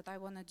project, what I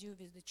want to do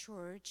with the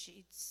church,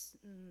 it's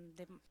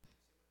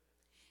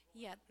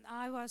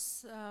I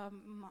was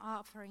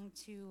offering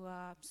to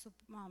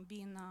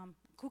be in a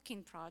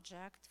cooking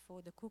project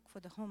for the cook for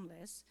the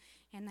homeless,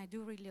 and I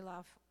do really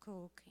love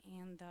cook,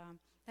 and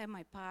that's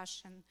my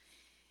passion.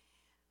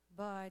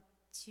 But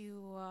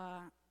to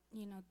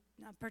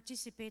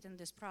participate in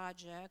this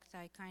project,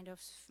 I kind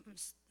of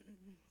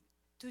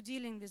to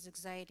dealing with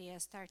anxiety, I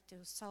start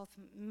to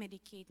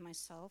self-medicate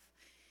myself,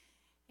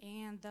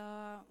 and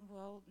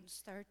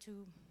start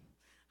to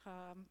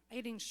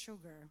eating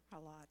sugar a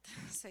lot.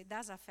 So it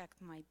does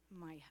affect my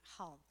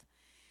health.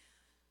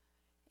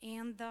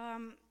 And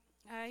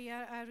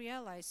I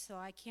realized, so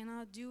I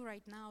cannot do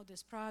right now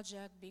this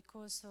project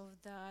because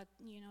of that,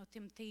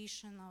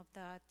 temptation of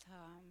that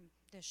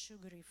the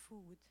sugary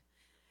food.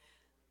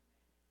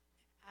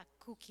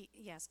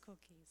 Yes,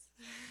 cookies.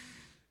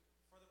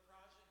 For the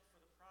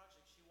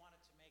project, she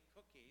wanted to make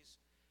cookies,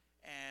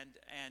 and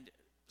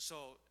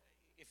so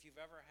if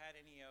you've ever had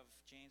any of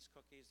Jane's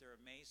cookies, they're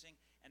amazing,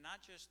 and not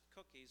just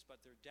cookies,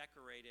 but they're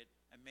decorated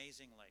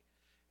amazingly.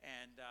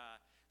 And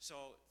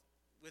so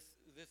with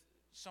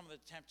some of the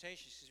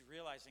temptations, she's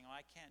realizing,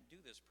 I can't do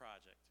this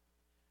project.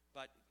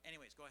 But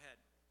anyways, go ahead.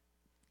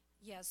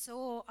 Yeah,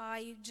 so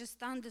I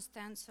just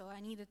understand, so I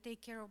need to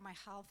take care of my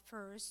health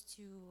first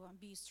to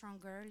be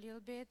stronger a little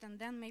bit, and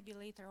then maybe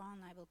later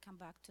on I will come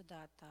back to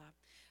that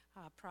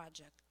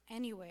project.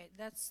 Anyway,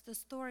 that's the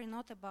story,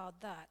 not about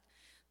that.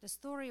 The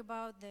story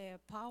about the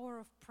power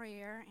of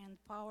prayer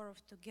and power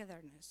of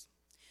togetherness.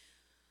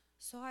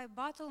 So I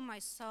battle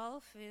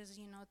myself with,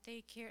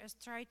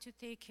 try to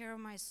take care of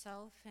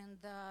myself,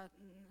 and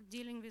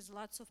dealing with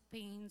lots of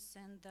pains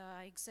and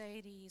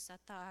anxieties,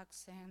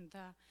 attacks, and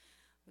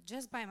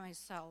just by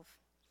myself.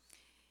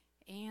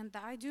 And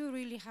I do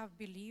really have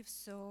belief,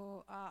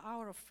 so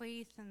our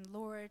faith in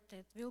Lord,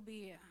 it will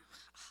be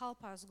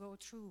help us go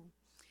through.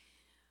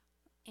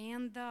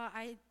 And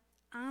I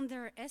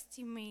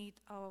underestimate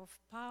of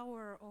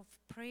power of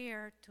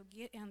prayer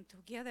and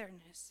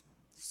togetherness.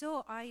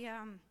 So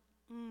I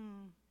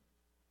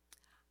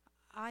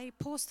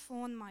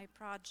postponed my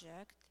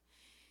project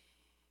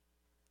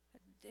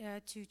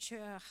to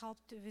help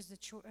with the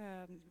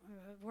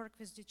work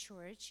with the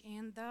church,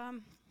 and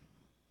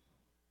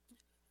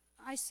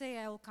I say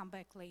I will come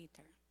back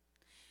later.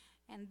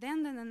 And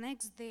then the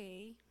next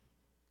day,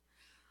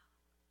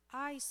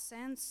 I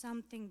sense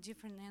something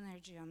different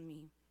energy on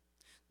me.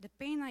 The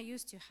pain I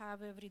used to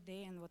have every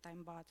day and what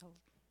I'm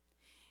battled,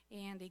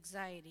 and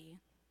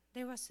anxiety,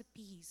 there was a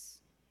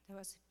peace. There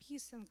was a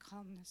peace and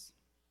calmness.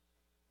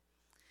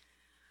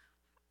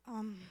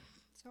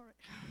 Sorry.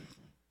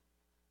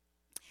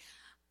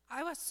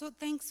 I was so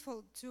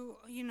thankful to,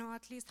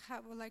 at least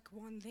have like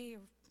one day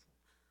of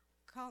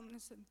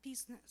calmness and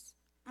peaceness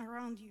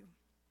around you.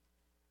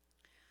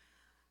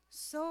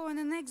 So on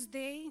the next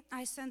day,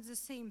 I sense the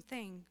same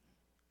thing.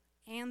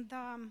 And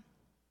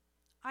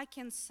I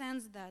can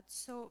sense that.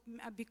 So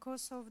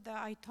because of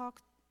I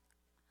talked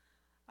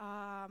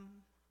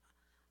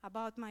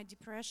about my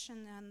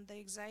depression and the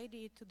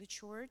anxiety to the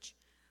church,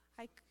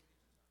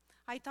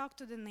 I talked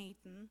to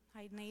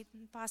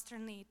Pastor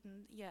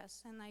Nathan,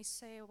 yes, and I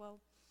say, well,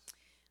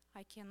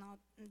 I cannot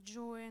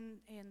join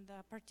and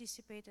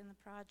participate in the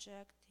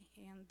project.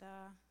 And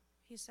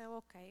he said,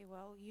 okay,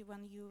 well,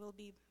 when you will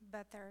be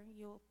better,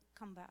 you'll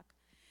come back.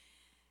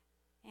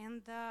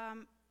 And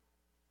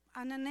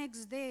on the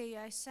next day,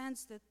 I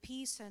sensed that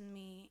peace in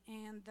me,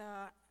 and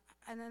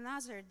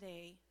another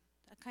day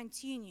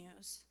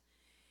continues.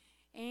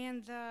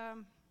 And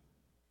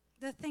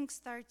the things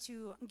start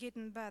to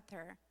getting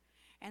better.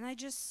 And I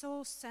just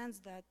so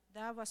sensed that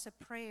that was a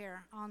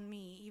prayer on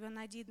me. Even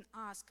I didn't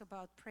ask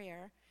about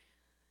prayer.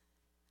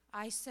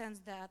 I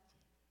sensed that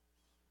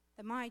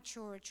my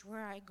church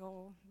where I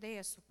go,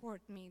 they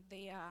support me.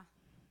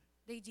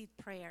 They did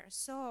prayer.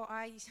 So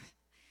I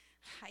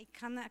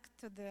connect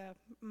to the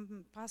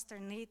Pastor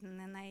Nathan,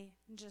 and I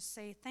just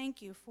say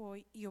thank you for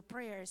your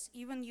prayers.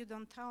 Even you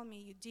don't tell me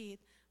you did,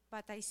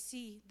 but I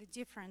see the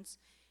difference,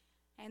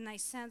 and I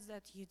sense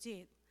that you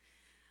did.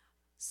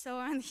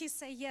 So, and he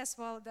said, yes,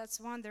 well, that's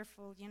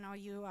wonderful. You know,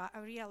 you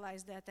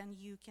realize that, and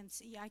you can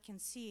see, I can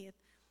see it,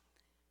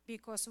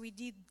 because we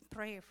did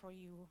pray for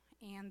you.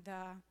 And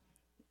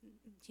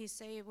he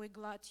said, we're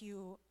glad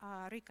you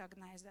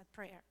recognize that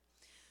prayer.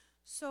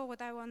 So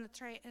what I want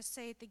to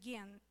say it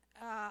again,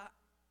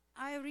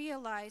 I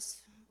realize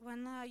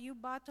when you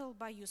battle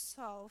by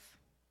yourself,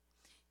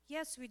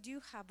 yes, we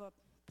do have a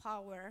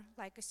power,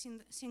 like a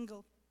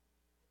single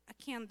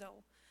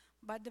candle.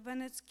 But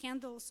when it's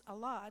candles a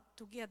lot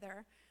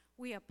together,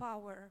 we are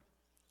power,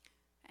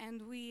 and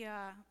we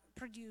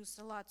produce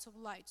lots of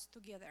lights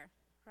together,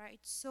 right?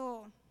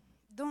 So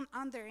don't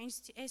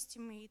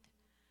underestimate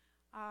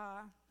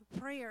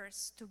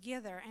prayers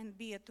together and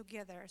be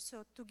together.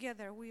 So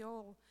together we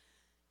all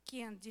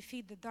can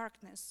defeat the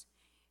darkness,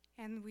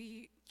 and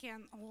we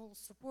can all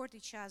support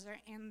each other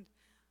and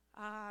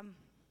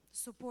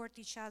support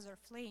each other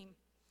flame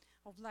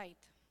of light.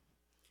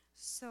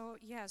 So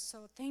yeah,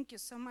 so thank you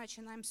so much,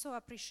 and I'm so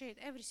appreciate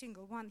every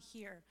single one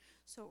here.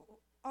 So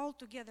all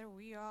together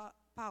we are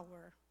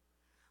power.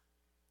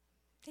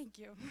 Thank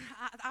you.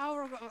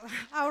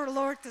 Our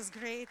Lord is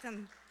great,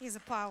 and He's a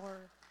power.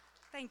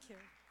 Thank you.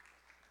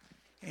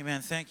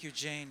 Amen. Thank you,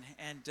 Jane.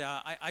 And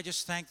I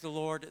just thank the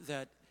Lord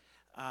that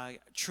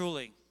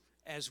truly,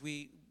 as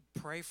we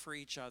pray for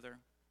each other,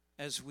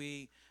 as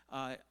we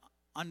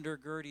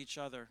undergird each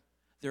other,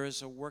 there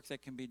is a work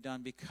that can be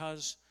done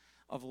because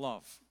of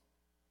love.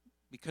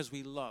 Because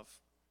we love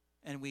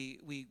and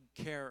we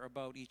care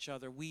about each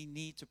other. We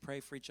need to pray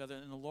for each other.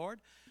 And the Lord,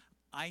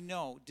 I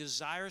know,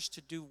 desires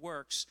to do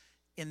works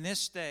in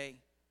this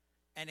day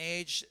and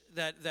age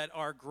that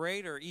are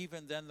greater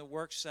even than the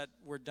works that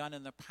were done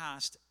in the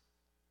past,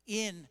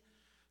 in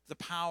the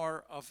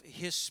power of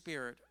His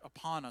Spirit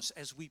upon us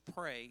as we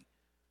pray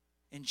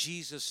in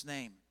Jesus'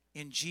 name.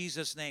 In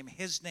Jesus' name.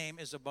 His name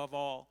is above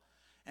all.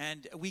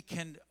 And we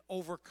can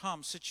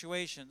overcome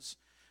situations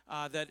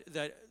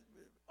that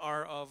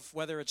are of,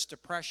 whether it's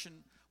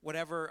depression,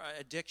 whatever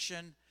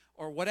addiction,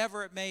 or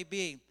whatever it may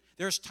be.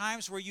 There's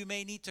times where you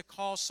may need to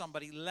call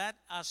somebody, let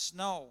us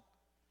know,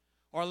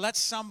 or let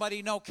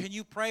somebody know, can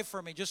you pray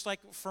for me? Just like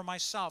for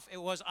myself,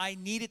 it was I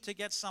needed to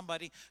get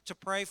somebody to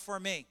pray for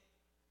me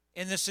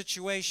in this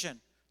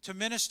situation, to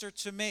minister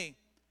to me.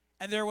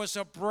 And there was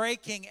a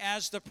breaking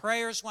as the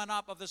prayers went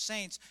up of the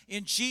saints.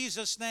 In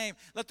Jesus' name,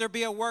 let there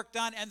be a work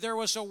done, and there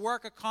was a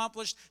work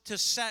accomplished to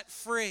set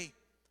free.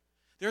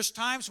 There's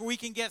times where we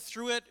can get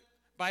through it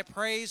by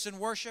praise and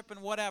worship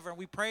and whatever. And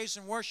we praise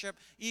and worship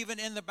even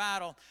in the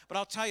battle. But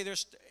I'll tell you,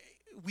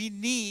 we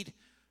need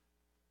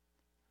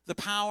the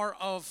power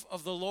of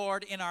the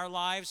Lord in our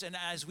lives. And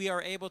as we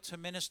are able to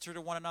minister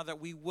to one another,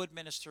 we would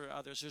minister to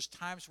others. There's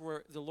times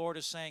where the Lord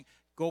is saying,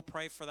 go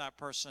pray for that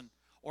person.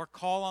 Or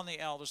call on the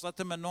elders. Let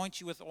them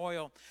anoint you with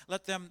oil.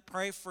 Let them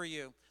pray for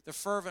you. The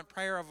fervent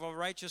prayer of a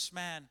righteous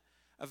man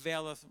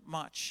availeth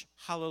much.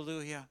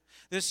 Hallelujah.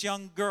 This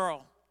young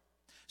girl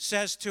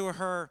says to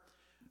her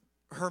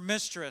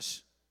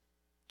mistress,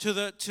 to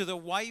the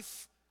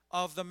wife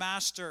of the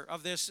master,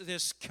 of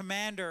this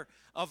commander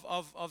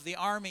of the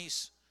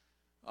armies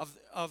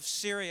of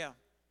Syria.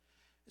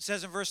 It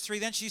says in verse 3,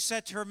 then she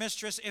said to her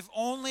mistress, if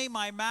only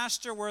my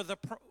master were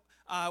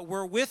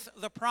with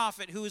the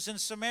prophet who is in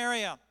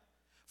Samaria,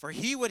 for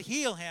he would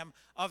heal him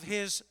of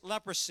his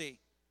leprosy.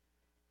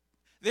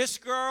 This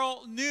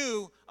girl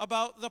knew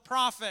about the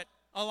prophet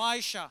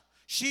Elisha.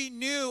 She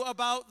knew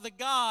about the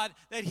God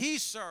that he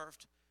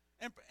served.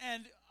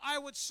 And I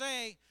would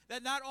say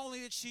that not only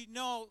did she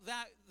know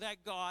that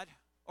God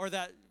or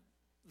that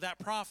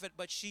prophet,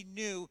 but she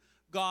knew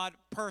God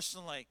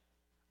personally.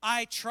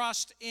 I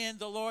trust in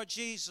the Lord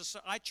Jesus.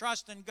 I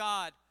trust in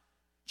God,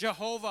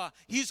 Jehovah.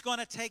 He's going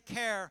to take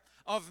care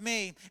of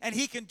me, and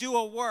He can do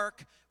a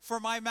work for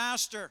my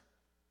master.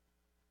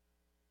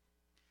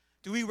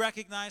 Do we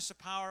recognize the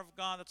power of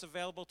God that's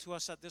available to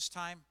us at this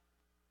time?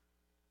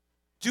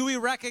 Do we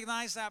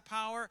recognize that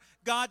power?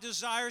 God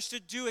desires to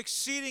do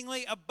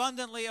exceedingly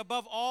abundantly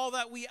above all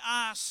that we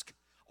ask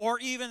or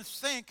even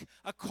think,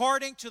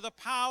 according to the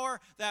power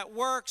that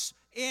works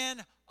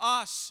in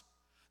us.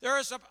 There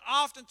is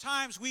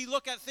oftentimes we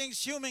look at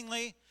things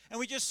humanly and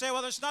we just say,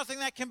 well, there's nothing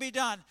that can be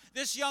done.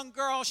 This young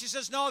girl, she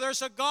says, no,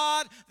 there's a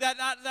God that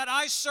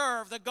I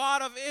serve, the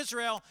God of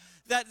Israel,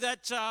 that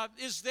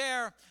is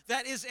there,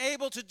 that is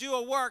able to do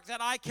a work that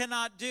I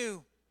cannot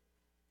do.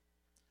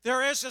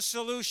 There is a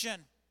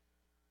solution.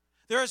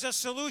 There is a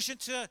solution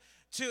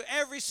to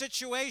every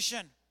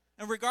situation,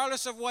 and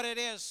regardless of what it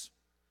is,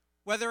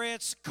 whether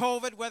it's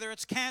COVID, whether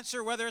it's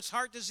cancer, whether it's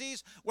heart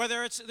disease,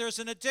 whether there's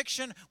an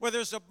addiction, whether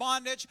there's a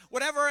bondage,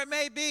 whatever it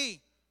may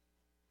be,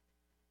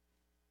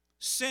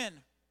 sin,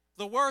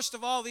 the worst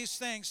of all these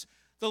things,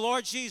 the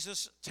Lord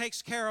Jesus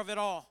takes care of it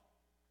all.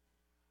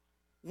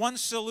 One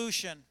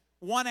solution,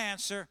 one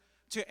answer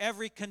to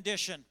every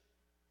condition.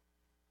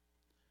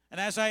 And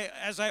as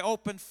I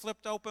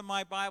flipped open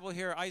my Bible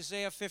here,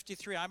 Isaiah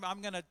 53,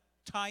 I'm going to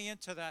tie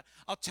into that.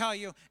 I'll tell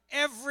you,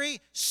 every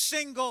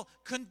single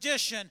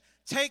condition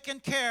taken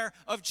care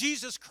of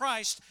Jesus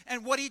Christ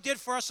and what he did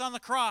for us on the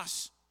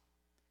cross.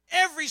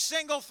 Every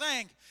single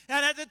thing.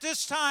 And at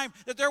this time,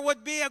 that there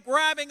would be a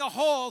grabbing a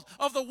hold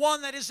of the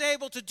one that is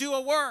able to do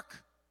a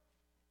work.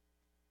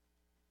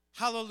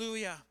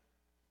 Hallelujah.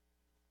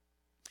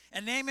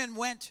 And Naaman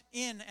went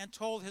in and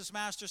told his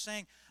master,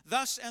 saying,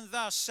 thus and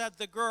thus said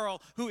the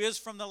girl who is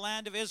from the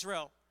land of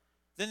Israel.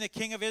 Then the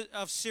king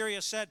of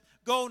Syria said,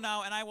 go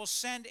now, and I will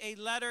send a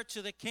letter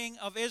to the king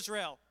of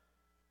Israel.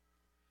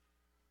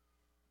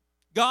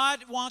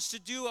 God wants to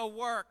do a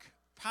work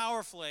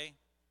powerfully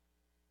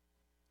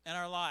in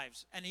our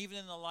lives, and even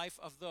in the life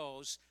of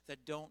those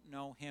that don't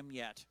know him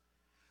yet.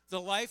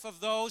 The life of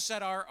those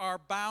that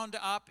are bound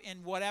up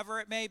in whatever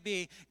it may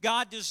be.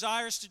 God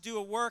desires to do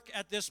a work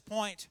at this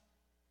point.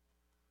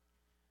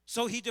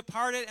 So he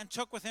departed and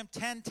took with him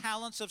 10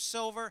 talents of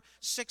silver,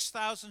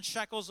 6,000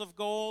 shekels of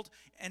gold,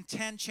 and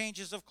 10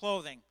 changes of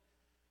clothing.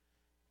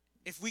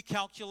 If we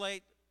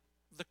calculate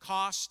the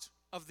cost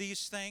of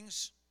these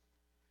things,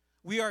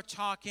 we are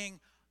talking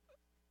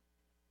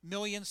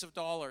millions of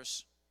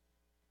dollars.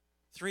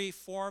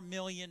 $3-4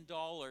 million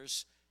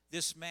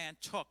this man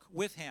took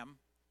with him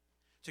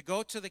to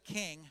go to the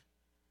king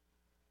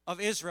of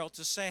Israel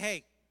to say,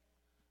 hey,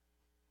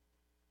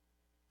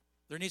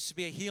 there needs to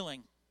be a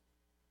healing.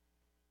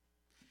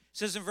 It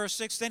says in verse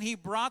 6, then he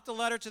brought the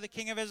letter to the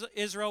king of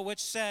Israel,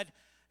 which said,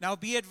 now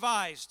be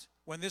advised,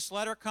 when this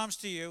letter comes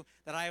to you,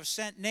 that I have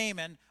sent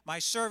Naaman, my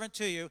servant,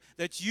 to you,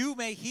 that you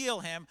may heal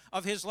him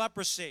of his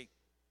leprosy.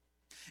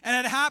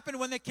 And it happened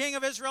when the king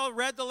of Israel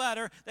read the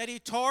letter that he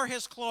tore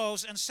his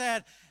clothes and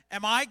said,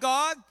 am I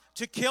God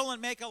to kill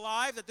and make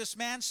alive, that this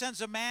man sends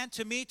a man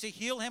to me to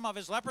heal him of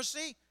his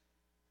leprosy?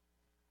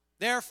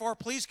 Therefore,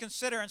 please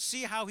consider and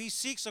see how he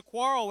seeks a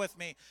quarrel with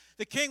me.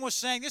 The king was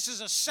saying, this is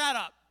a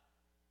setup.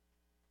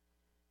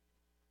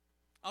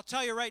 I'll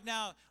tell you right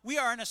now, we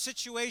are in a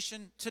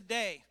situation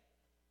today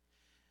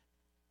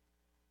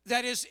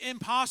that is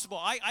impossible.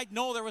 I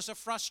know there was a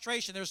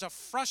frustration. There's a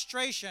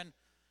frustration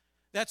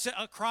that's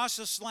across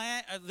this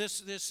land,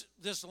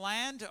 this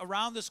land,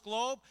 around this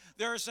globe.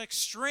 There's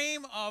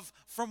extreme of,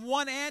 from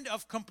one end,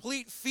 of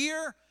complete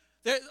fear.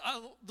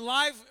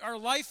 Our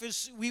life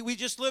is, we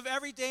just live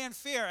every day in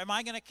fear. Am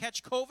I going to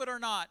catch COVID or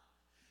not?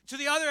 To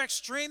the other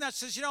extreme that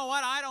says, you know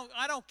what,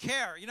 I don't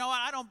care. You know what,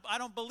 I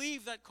don't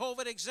believe that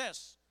COVID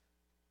exists.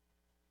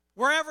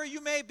 Wherever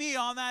you may be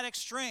on that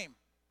extreme.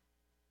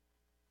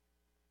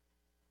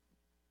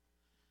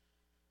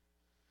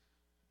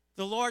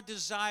 The Lord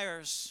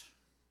desires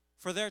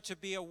for there to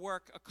be a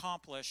work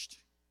accomplished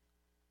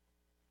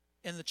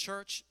in the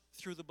church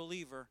through the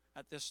believer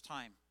at this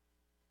time.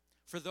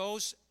 For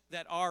those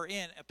that are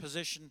in a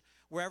position,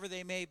 wherever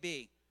they may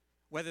be,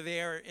 whether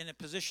they are in a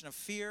position of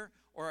fear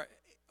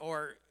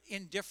or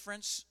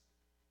indifference,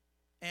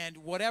 and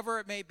whatever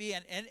it may be,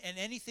 and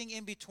anything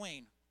in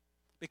between.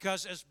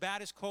 Because as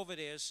bad as COVID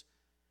is,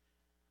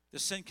 the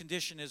sin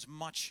condition is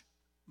much,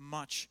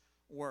 much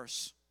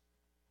worse.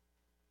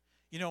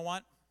 You know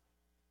what?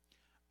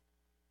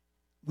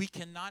 We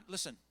cannot,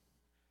 listen,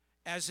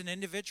 as an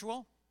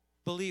individual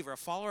believer, a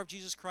follower of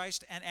Jesus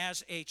Christ, and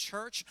as a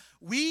church,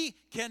 we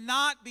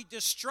cannot be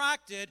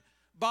distracted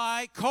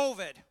by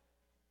COVID.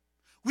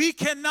 We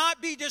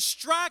cannot be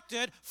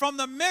distracted from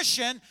the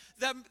mission,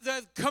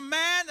 the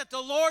command that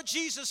the Lord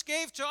Jesus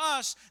gave to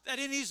us, that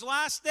in these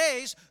last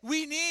days,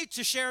 we need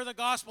to share the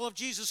gospel of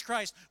Jesus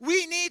Christ.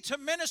 We need to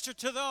minister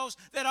to those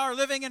that are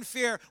living in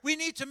fear. We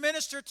need to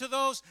minister to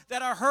those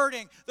that are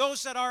hurting,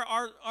 those that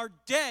are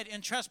dead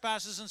in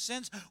trespasses and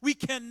sins. We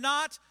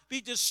cannot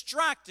be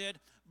distracted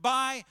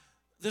by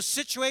the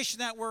situation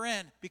that we're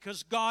in,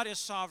 because God is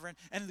sovereign,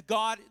 and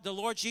God, the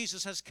Lord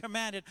Jesus, has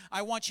commanded,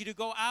 I want you to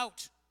go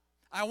out.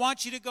 I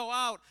want you to go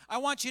out. I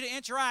want you to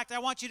interact. I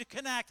want you to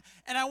connect.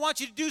 And I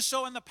want you to do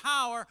so in the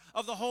power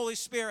of the Holy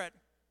Spirit.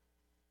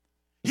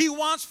 He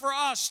wants for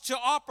us to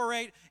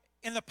operate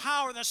in the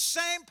power, the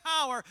same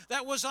power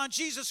that was on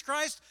Jesus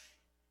Christ.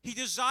 He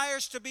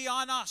desires to be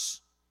on us.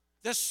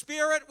 The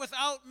Spirit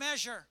without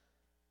measure.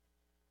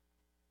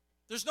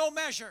 There's no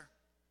measure.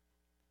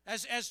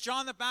 As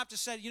John the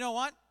Baptist said, you know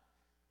what?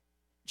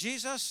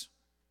 Jesus,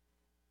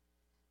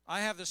 I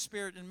have the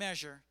Spirit in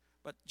measure,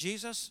 but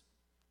Jesus,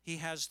 He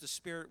has the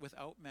Spirit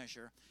without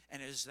measure,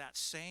 and it is that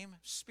same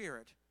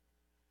Spirit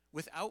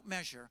without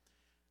measure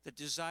that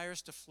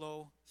desires to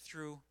flow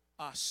through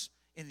us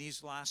in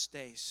these last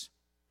days.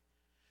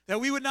 That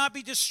we would not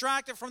be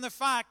distracted from the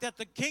fact that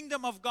the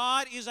kingdom of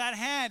God is at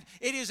hand.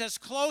 It is as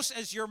close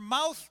as your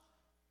mouth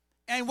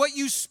and what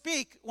you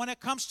speak when it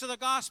comes to the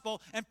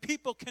gospel, and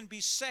people can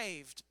be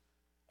saved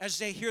as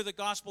they hear the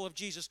gospel of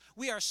Jesus.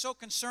 We are so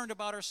concerned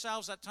about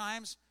ourselves at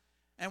times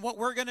and what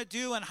we're going to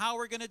do and how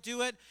we're going to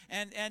do it,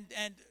 and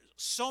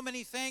so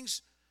many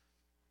things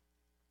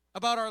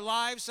about our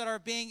lives that are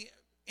being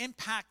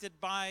impacted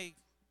by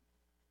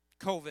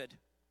COVID.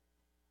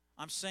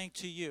 I'm saying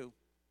to you,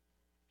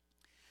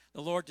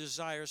 the Lord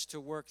desires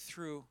to work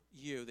through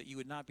you, that you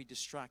would not be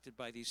distracted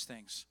by these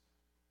things.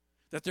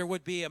 That there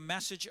would be a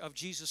message of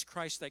Jesus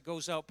Christ that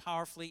goes out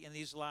powerfully in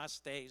these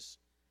last days.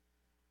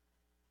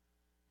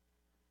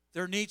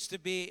 There needs to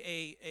be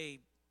a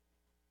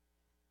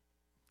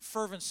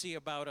fervency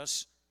about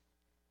us,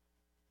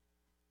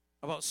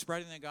 about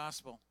spreading the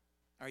gospel.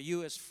 Are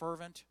you as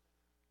fervent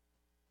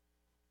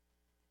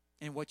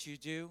in what you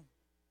do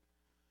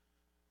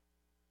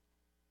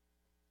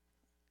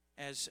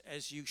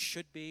as you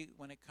should be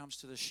when it comes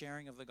to the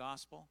sharing of the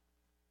gospel?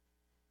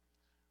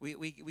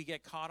 We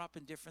get caught up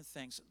in different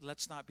things.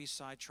 Let's not be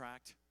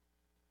sidetracked.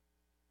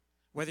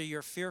 Whether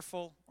you're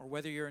fearful or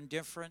whether you're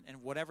indifferent,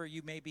 and whatever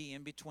you may be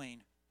in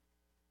between,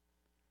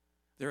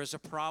 there is a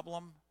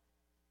problem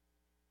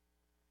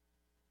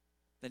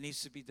that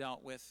needs to be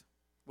dealt with,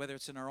 whether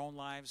it's in our own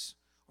lives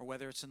or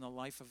whether it's in the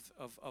life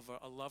of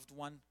a loved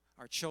one,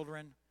 our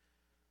children,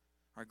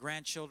 our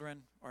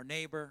grandchildren, our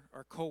neighbor,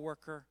 our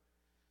coworker.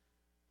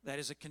 That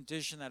is a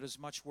condition that is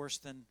much worse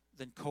than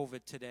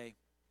COVID today.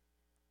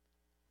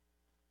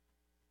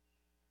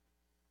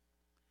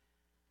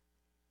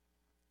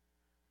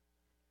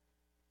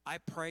 I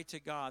pray to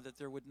God that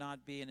there would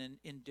not be an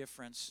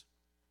indifference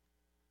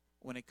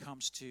when it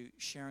comes to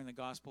sharing the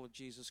gospel of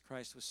Jesus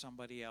Christ with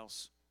somebody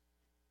else.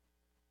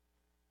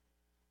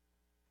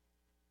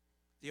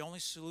 The only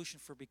solution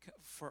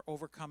for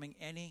overcoming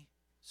any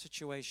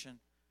situation,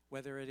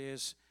 whether it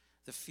is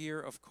the fear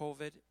of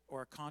COVID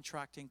or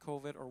contracting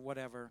COVID or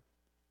whatever,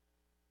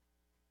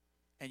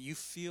 and you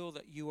feel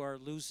that you are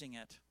losing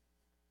it.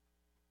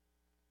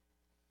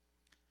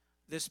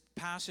 This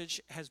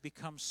passage has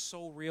become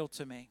so real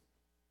to me.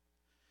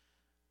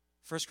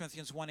 1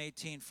 Corinthians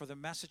 1:18, for the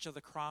message of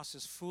the cross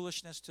is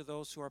foolishness to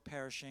those who are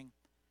perishing,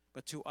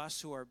 but to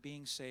us who are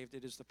being saved,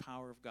 it is the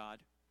power of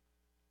God.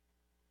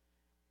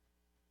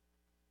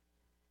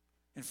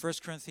 In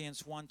 1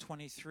 Corinthians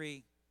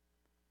 1:23,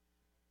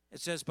 it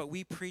says, but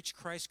we preach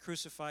Christ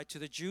crucified, to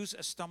the Jews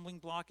a stumbling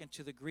block, and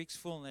to the Greeks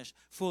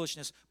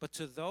foolishness, but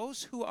to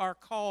those who are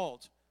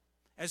called.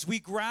 As we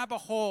grab a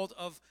hold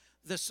of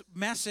this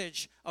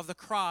message of the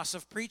cross,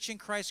 of preaching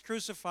Christ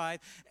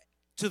crucified,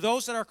 to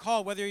those that are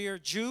called, whether you're a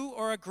Jew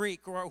or a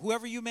Greek or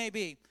whoever you may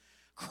be,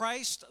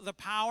 Christ, the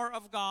power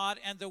of God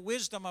and the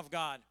wisdom of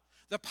God.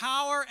 The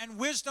power and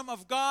wisdom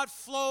of God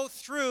flow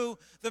through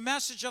the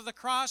message of the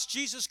cross,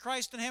 Jesus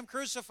Christ and Him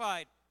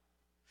crucified.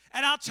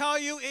 And I'll tell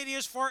you, it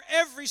is for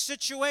every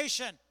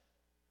situation.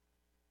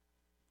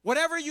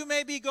 Whatever you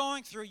may be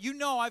going through, you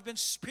know I've been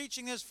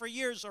preaching this for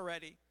years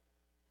already.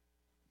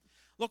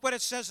 Look what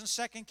it says in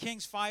 2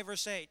 Kings 5,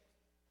 verse 8.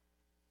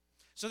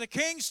 So the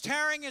king's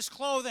tearing his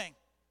clothing.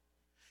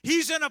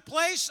 He's in a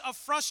place of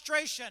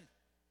frustration.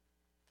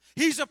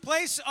 He's a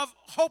place of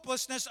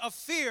hopelessness, of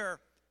fear.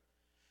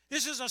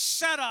 This is a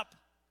setup.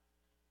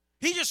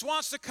 He just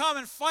wants to come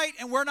and fight,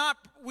 and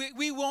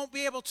we won't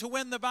be able to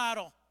win the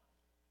battle.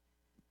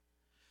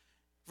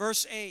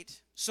 Verse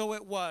 8, so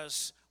it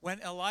was when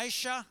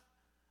Elisha,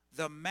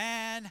 the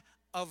man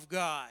of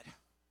God.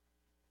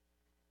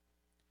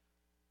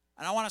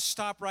 And I want to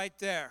stop right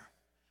there.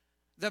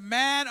 The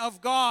man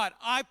of God.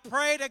 I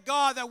pray to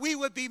God that we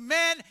would be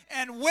men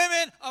and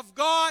women of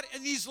God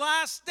in these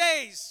last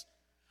days.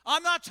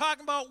 I'm not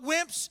talking about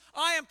wimps.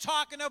 I am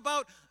talking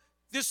about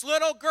this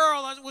little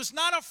girl that was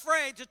not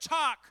afraid to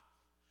talk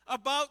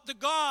about the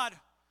God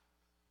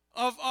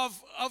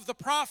of the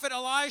prophet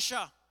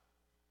Elisha.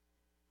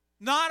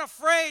 Not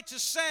afraid to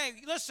say,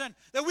 listen,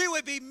 that we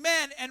would be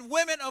men and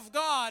women of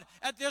God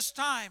at this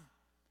time.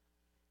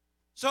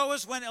 So it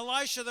was when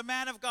Elisha, the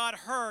man of God,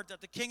 heard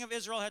that the king of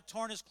Israel had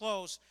torn his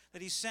clothes,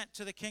 that he sent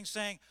to the king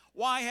saying,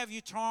 why have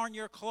you torn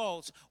your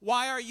clothes?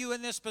 Why are you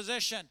in this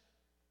position?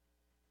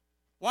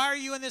 Why are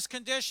you in this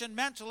condition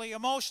mentally,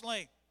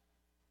 emotionally?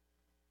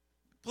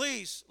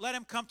 Please let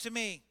him come to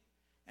me,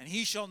 and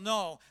he shall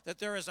know that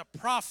there is a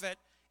prophet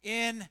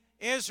in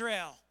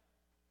Israel.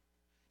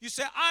 You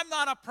say, I'm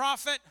not a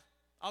prophet.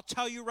 I'll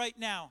tell you right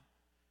now,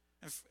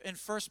 in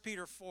 1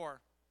 Peter 4,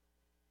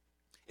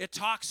 it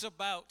talks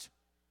about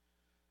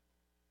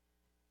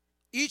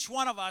each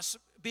one of us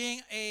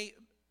being a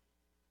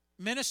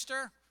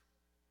minister,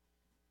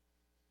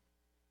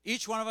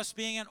 each one of us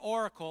being an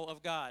oracle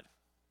of God.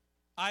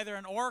 Either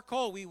an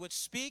oracle, we would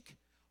speak,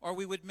 or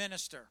we would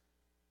minister.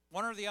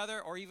 One or the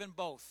other, or even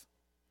both.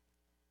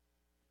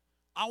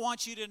 I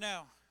want you to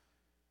know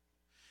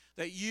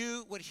that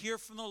you would hear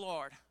from the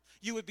Lord.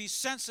 You would be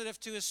sensitive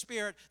to His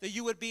Spirit, that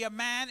you would be a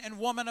man and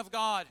woman of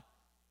God,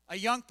 a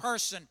young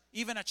person,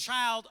 even a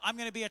child. I'm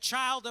going to be a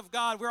child of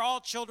God. We're all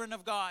children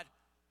of God.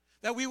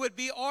 That we would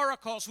be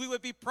oracles, we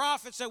would be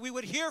prophets, that we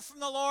would hear from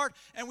the Lord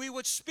and we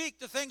would speak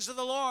the things of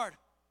the Lord.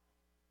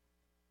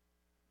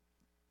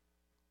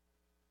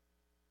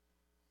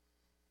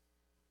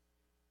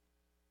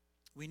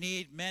 We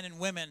need men and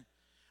women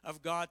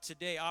of God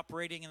today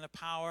operating in the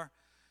power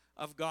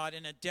of God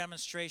in a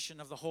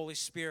demonstration of the Holy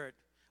Spirit.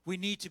 We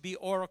need to be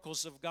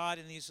oracles of God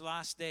in these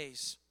last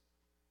days.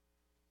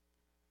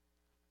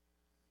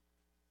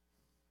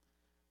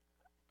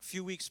 A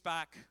few weeks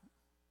back,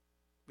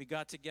 we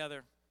got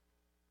together.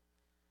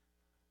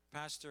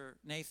 Pastor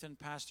Nathan,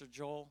 Pastor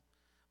Joel,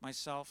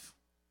 myself,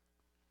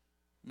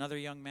 another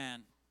young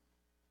man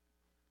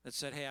that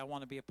said, hey, I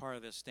want to be a part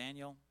of this.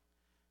 Daniel,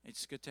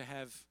 it's good to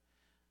have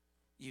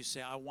you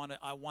say, I want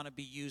to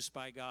be used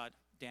by God.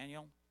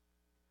 Daniel,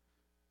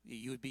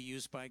 you would be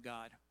used by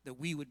God, that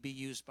we would be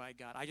used by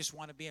God. I just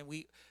want to be, and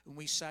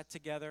we sat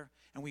together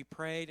and we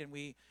prayed,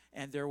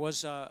 and there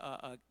was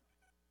a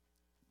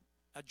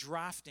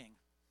drafting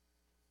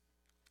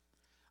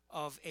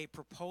of a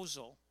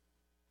proposal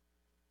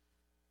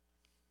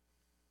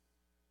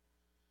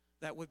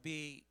that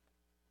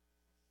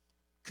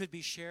could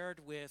be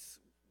shared with,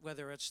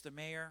 whether it's the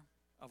mayor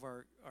of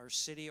our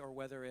city, or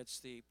whether it's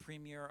the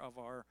premier of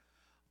our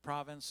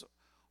province,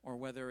 or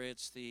whether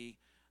it's the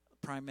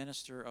prime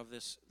minister of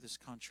this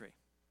country.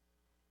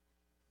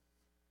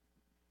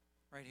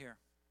 Right here.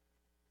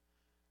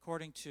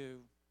 According to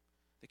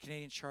the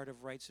Canadian Charter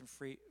of Rights and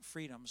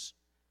Freedoms,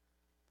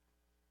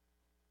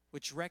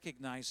 which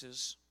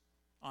recognizes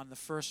on the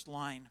first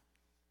line,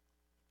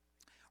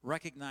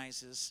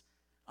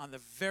 on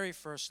the very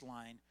first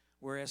line,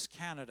 whereas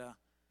Canada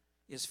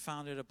is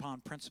founded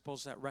upon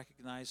principles that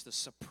recognize the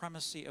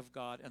supremacy of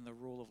God and the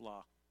rule of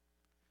law.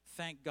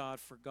 Thank God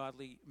for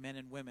godly men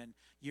and women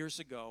years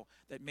ago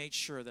that made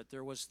sure that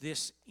there was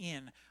this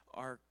in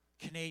our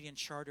Canadian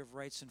Charter of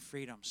Rights and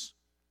Freedoms.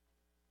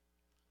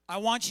 I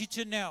want you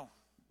to know,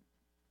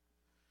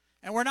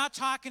 and we're not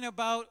talking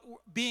about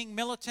being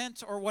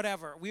militant or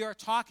whatever. We are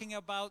talking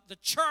about the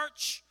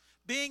church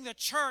being the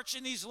church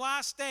in these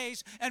last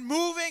days and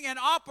moving and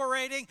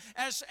operating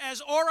as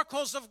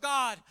oracles of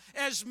God,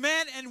 as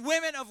men and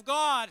women of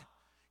God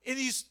in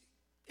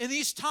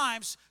these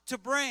times to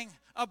bring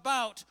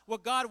about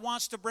what God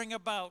wants to bring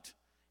about.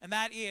 And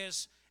that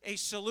is a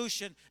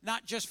solution,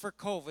 not just for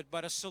COVID,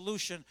 but a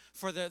solution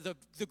for the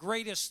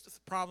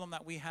greatest problem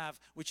that we have,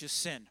 which is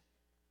sin.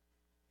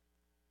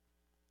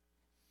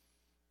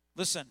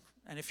 Listen,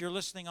 and if you're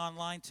listening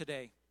online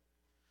today,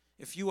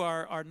 if you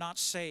are not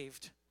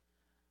saved,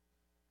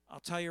 I'll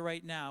tell you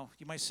right now,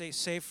 you might say,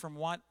 saved from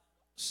what?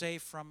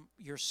 Saved from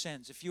your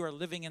sins. If you are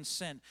living in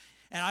sin.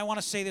 And I want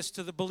to say this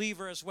to the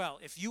believer as well.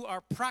 If you are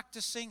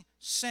practicing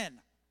sin,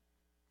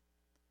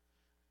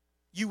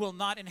 you will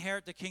not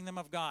inherit the kingdom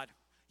of God.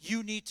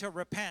 You need to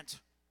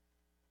repent.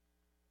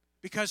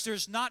 Because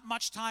there's not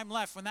much time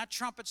left. When that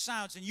trumpet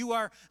sounds and you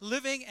are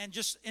living and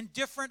just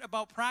indifferent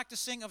about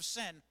practicing of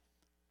sin,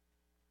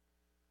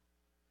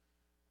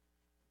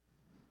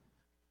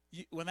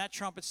 when that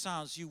trumpet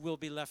sounds, you will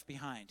be left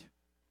behind.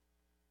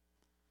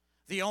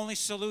 The only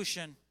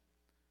solution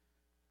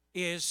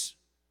is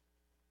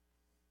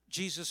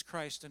Jesus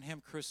Christ and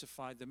Him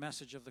crucified, the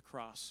message of the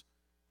cross.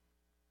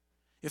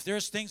 If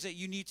there's things that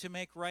you need to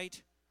make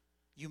right,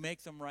 you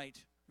make them right.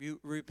 You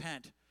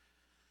repent.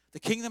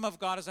 The kingdom of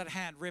God is at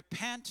hand.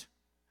 Repent,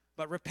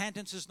 but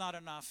repentance is not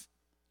enough.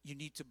 You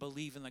need to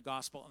believe in the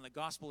gospel, and the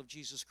gospel of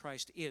Jesus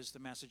Christ is the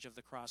message of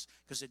the cross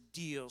because it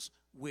deals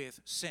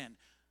with sin.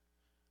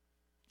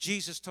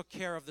 Jesus took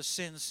care of the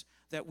sins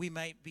that we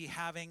might be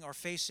having or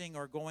facing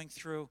or going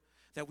through,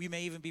 that we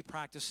may even be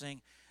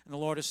practicing. And the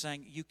Lord is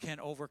saying, you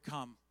can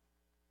overcome.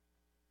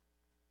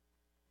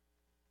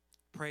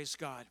 Praise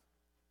God.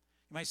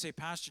 You might say,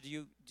 Pastor,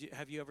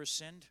 have you ever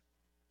sinned?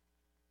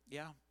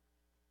 Yeah.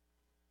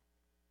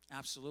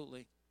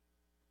 Absolutely.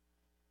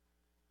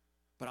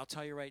 But I'll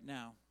tell you right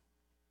now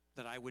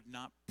that I would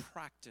not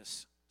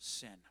practice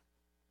sin.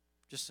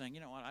 Just saying,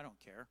 you know what, I don't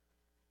care.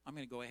 I'm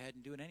going to go ahead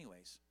and do it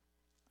anyways.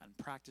 I'm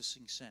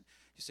practicing sin.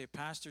 You say,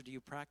 Pastor, do you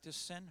practice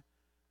sin?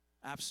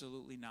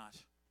 Absolutely not.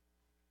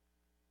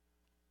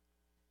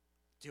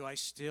 Do I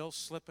still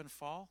slip and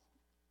fall?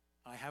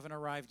 I haven't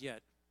arrived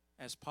yet.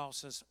 As Paul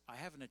says, I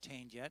haven't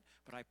attained yet,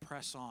 but I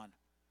press on.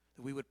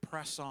 That we would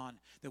press on,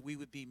 that we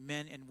would be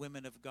men and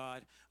women of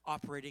God,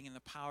 operating in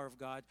the power of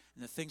God.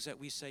 And the things that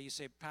we say, you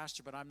say,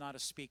 Pastor, but I'm not a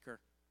speaker.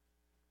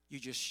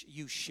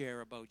 You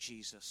share about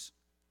Jesus.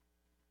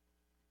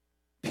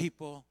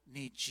 People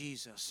need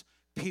Jesus.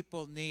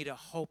 People need a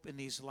hope in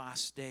these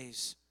last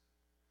days.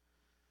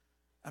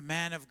 A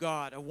man of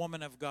God, a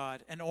woman of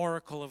God, an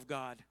oracle of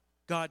God.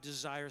 God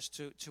desires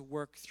to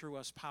work through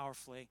us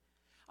powerfully.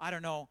 I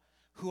don't know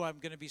who I'm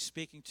going to be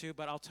speaking to,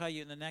 but I'll tell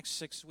you in the next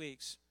 6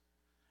 weeks,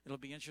 it'll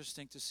be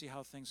interesting to see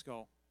how things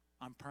go.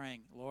 I'm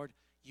praying, Lord,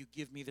 you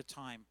give me the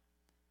time.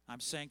 I'm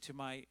saying to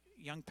my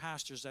young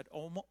pastors that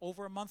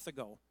over a month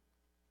ago,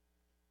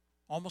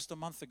 almost a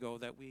month ago,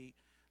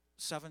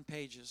 7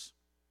 pages.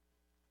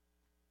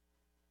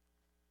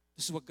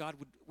 This is what God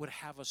would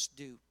have us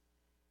do.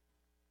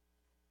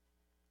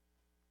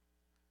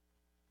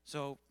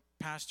 So,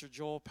 Pastor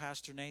Joel,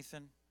 Pastor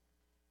Nathan,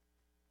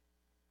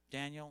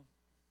 Daniel,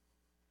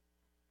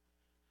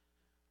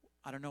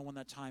 I don't know when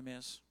that time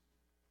is.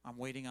 I'm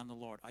waiting on the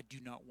Lord. I do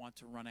not want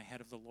to run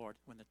ahead of the Lord.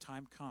 When the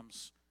time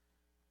comes,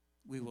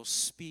 we will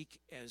speak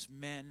as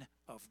men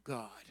of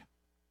God.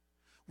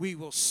 We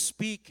will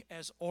speak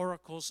as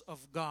oracles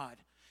of God.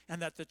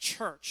 And that the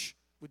church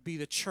would be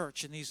the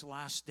church in these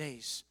last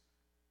days,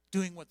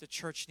 doing what the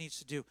church needs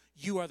to do.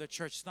 You are the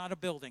church. It's not a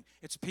building.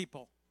 It's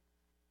people.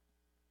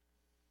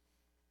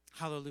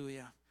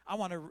 Hallelujah. I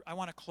want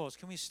to close.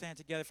 Can we stand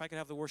together? If I could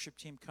have the worship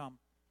team come.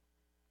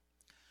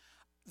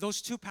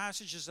 Those 2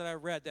 passages that I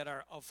read that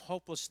are of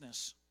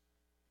hopelessness,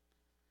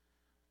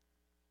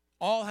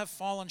 all have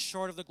fallen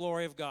short of the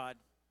glory of God.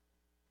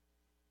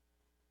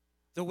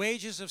 The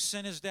wages of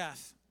sin is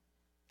death.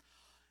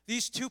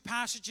 These 2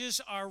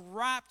 passages are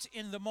wrapped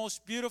in the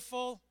most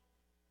beautiful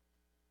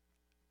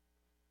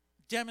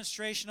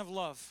demonstration of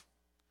love.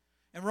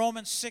 In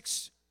Romans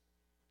 6,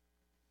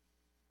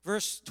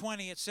 verse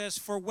 20, it says,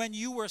 "For when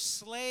you were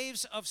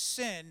slaves of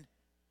sin,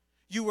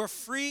 you were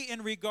free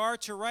in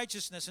regard to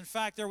righteousness." In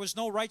fact, there was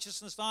no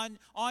righteousness on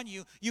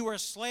you. You were a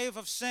slave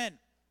of sin.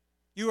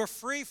 You were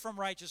free from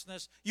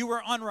righteousness. You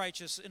were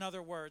unrighteous, in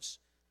other words.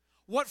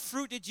 What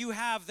fruit did you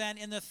have then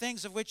in the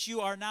things of which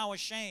you are now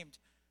ashamed?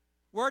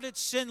 Where did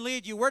sin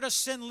lead you? Where does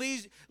sin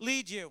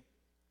lead you?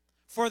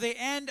 For the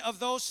end of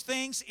those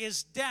things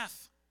is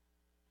death.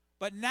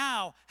 But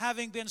now,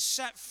 having been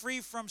set free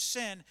from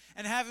sin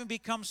and having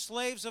become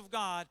slaves of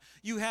God,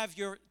 you have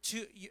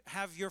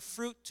your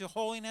fruit to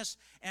holiness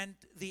and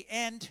the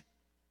end,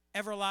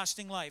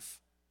 everlasting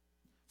life.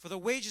 For the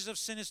wages of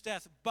sin is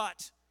death,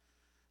 but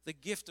the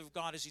gift of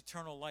God is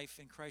eternal life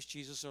in Christ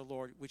Jesus our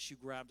Lord, which you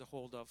grabbed a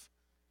hold of.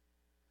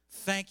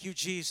 Thank you,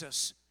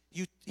 Jesus.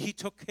 He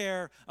took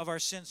care of our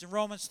sins. In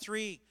Romans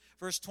 3,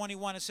 verse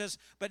 21, it says,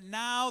 "But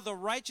now the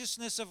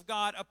righteousness of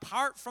God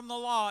apart from the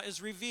law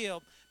is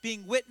revealed,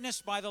 being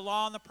witnessed by the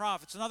law and the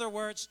prophets." In other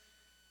words,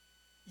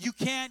 you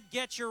can't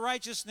get your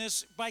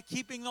righteousness by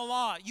keeping the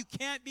law. You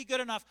can't be good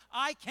enough.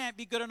 I can't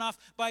be good enough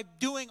by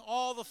doing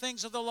all the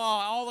things of the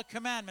law, all the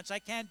commandments. I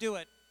can't do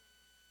it.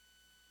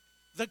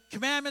 The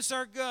commandments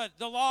are good.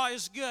 The law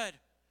is good.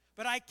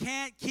 But I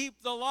can't keep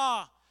the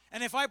law.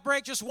 And if I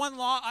break just one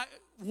law,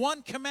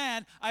 one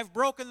command, I've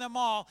broken them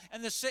all,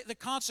 and the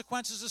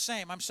consequence is the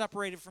same. I'm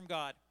separated from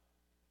God.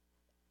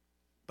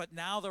 But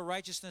now the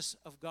righteousness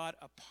of God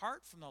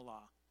apart from the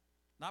law,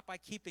 not by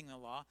keeping the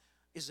law,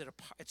 it's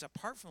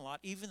apart from the law,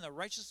 even the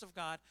righteousness of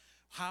God.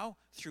 How?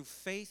 Through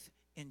faith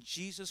in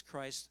Jesus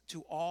Christ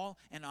to all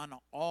and on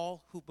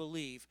all who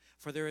believe,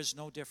 for there is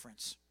no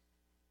difference.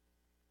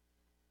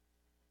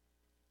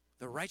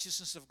 The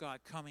righteousness of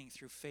God coming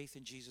through faith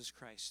in Jesus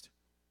Christ.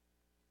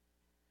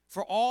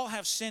 For all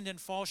have sinned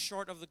and fall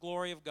short of the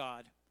glory of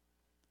God,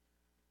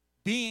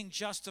 being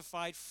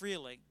justified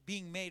freely,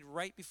 being made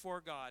right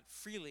before God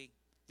freely.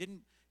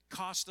 Didn't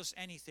cost us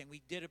anything. We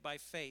did it by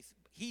faith.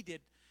 He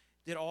did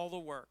all the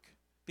work.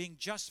 Being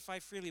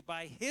justified freely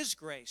by His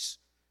grace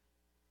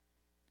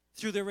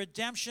through the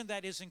redemption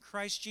that is in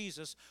Christ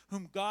Jesus,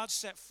 whom God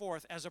set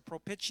forth as a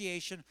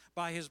propitiation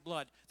by His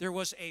blood. There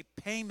was a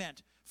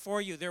payment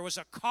for you. There was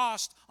a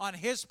cost on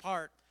His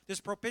part. This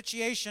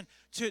propitiation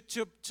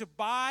to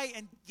buy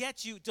and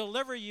get you,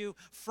 deliver you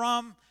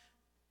from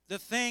the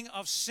thing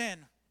of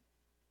sin.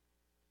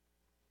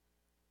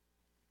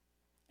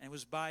 And it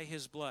was by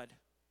His blood.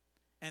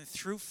 And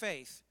through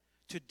faith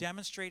to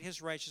demonstrate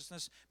His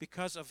righteousness,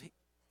 because of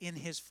in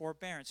His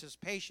forbearance, His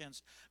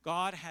patience,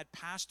 God had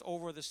passed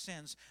over the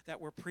sins that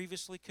were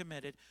previously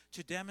committed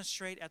to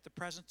demonstrate at the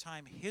present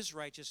time His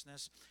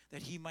righteousness,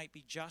 that He might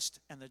be just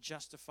and the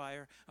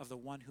justifier of the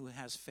one who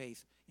has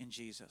faith in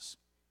Jesus.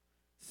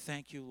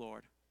 Thank you,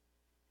 Lord.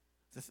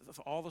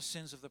 All the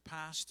sins of the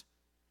past,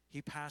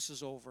 He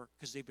passes over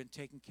because they've been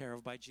taken care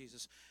of by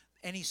Jesus.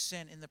 Any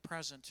sin in the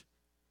present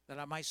that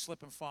I might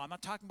slip and fall. I'm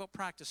not talking about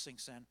practicing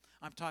sin.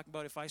 I'm talking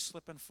about if I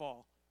slip and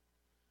fall,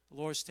 the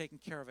Lord's taken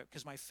care of it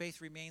because my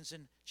faith remains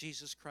in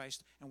Jesus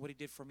Christ and what He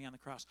did for me on the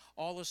cross.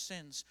 All the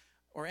sins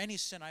or any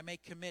sin I may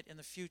commit in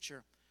the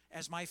future,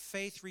 as my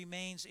faith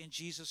remains in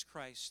Jesus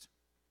Christ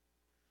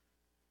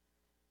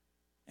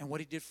and what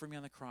He did for me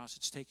on the cross,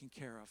 it's taken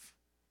care of.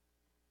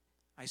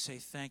 I say,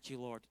 thank you,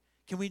 Lord.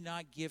 Can we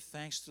not give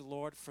thanks to the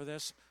Lord for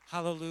this?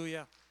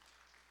 Hallelujah.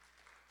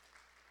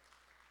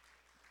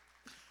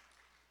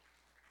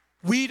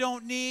 We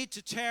don't need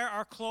to tear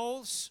our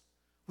clothes.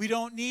 We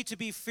don't need to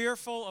be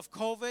fearful of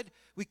COVID.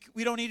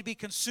 We don't need to be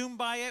consumed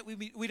by it.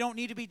 We don't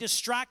need to be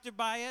distracted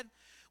by it.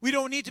 We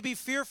don't need to be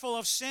fearful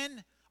of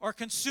sin or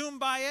consumed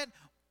by it,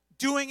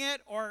 doing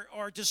it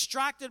or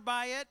distracted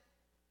by it.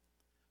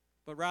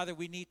 But rather,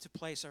 we need to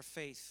place our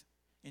faith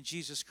in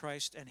Jesus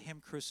Christ and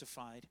Him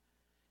crucified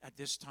at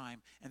this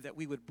time, and that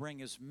we would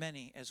bring as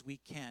many as we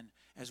can,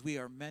 as we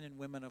are men and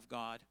women of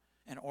God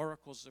and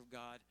oracles of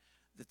God,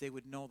 that they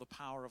would know the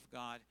power of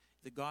God,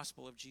 the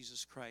gospel of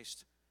Jesus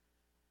Christ.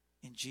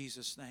 In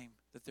Jesus' name,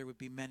 that there would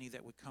be many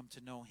that would come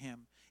to know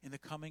him in the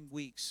coming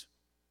weeks.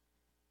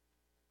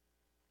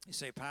 You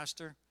say,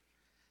 Pastor,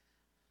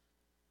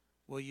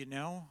 will you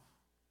know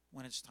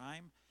when it's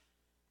time?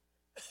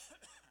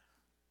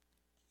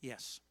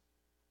 Yes.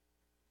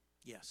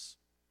 Yes.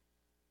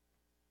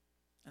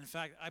 And in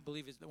fact, I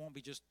believe it won't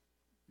be just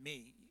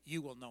me.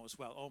 You will know as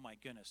well. Oh my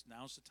goodness,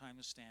 now's the time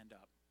to stand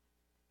up.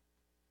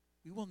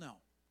 We will know.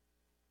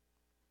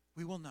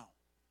 We will know.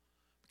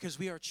 Because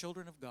we are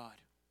children of God.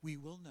 We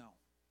will know.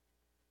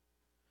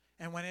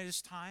 And when it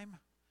is time,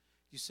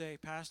 you say,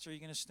 Pastor, are you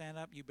going to stand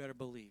up? You better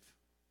believe.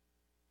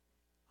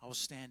 I will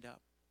stand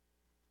up.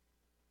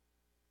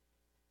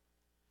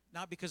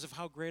 Not because of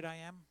how great I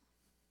am,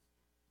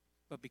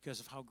 but because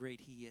of how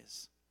great he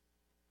is.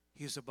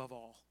 He is above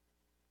all.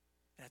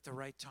 And at the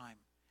right time.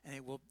 And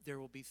there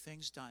will be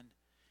things done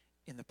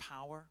in the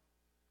power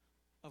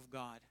of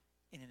God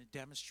and in a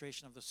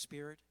demonstration of the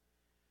Spirit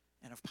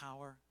and of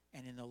power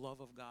and in the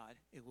love of God.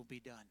 It will be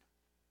done.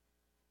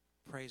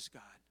 Praise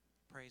God.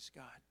 Praise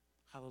God.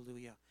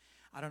 Hallelujah.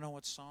 I don't know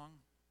what song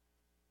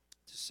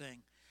to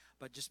sing,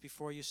 but just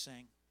before you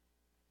sing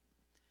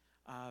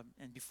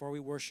and before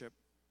we worship,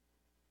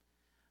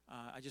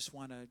 I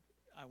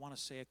want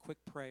to say a quick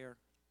prayer.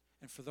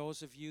 And for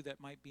those of you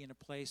that might be in a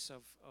place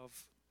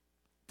of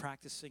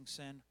practicing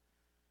sin,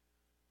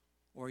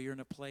 or you're in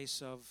a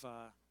place of,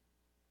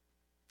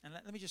 and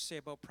let me just say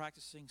about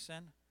practicing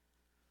sin,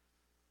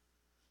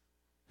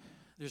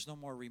 there's no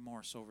more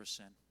remorse over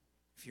sin.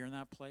 If you're in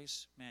that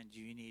place, man,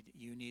 you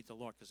need the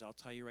Lord, because I'll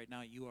tell you right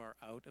now, you are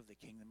out of the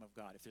kingdom of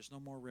God. If there's no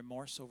more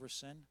remorse over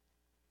sin,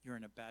 you're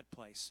in a bad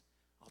place.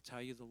 I'll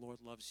tell you, the Lord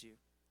loves you,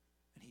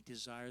 and he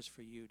desires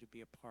for you to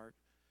be a part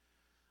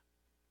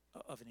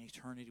of an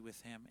eternity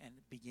with him, and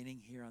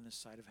beginning here on this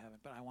side of heaven.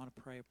 But I want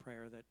to pray a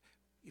prayer that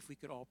if we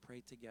could all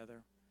pray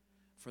together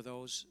for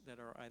those that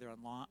are either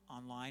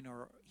online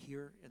or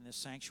here in this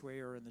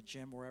sanctuary or in the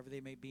gym, wherever they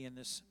may be in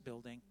this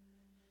building,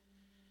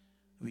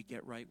 we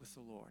get right with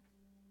the Lord.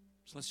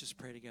 So let's just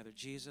pray together.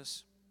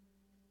 Jesus,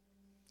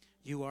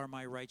 you are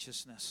my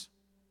righteousness.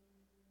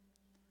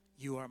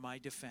 You are my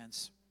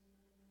defense.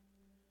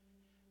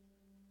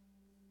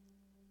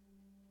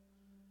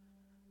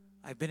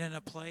 I've been in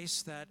a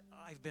place that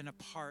I've been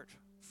apart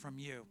from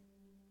you.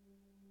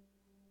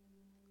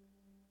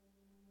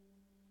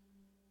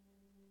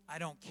 I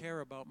don't care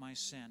about my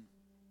sin.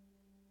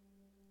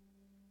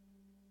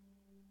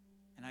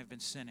 And I've been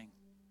sinning.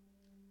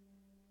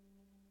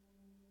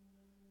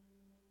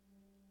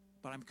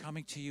 But I'm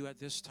coming to you at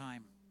this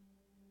time.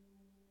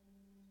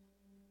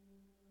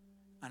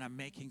 And I'm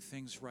making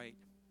things right.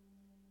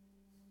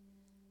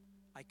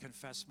 I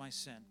confess my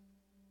sin.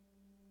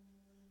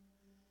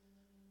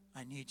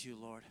 I need you,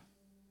 Lord.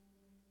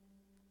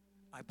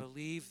 I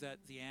believe that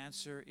the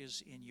answer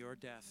is in your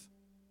death.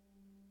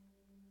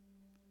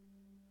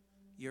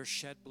 Your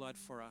shed blood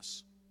for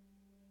us.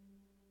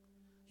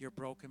 Your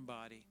broken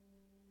body.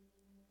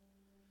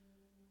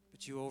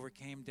 But you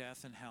overcame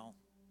death and hell.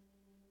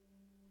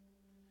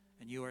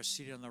 And you are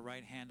seated on the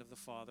right hand of the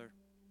Father.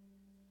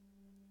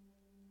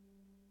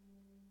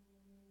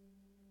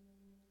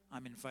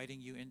 I'm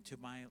inviting you into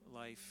my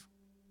life.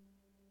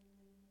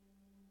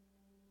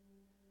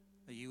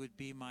 That you would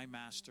be my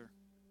master.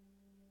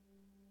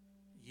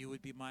 You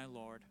would be my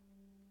Lord.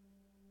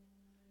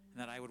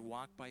 And that I would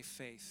walk by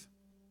faith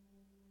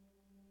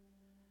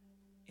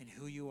in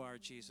who you are,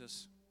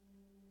 Jesus,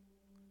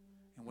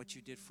 and what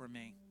you did for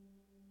me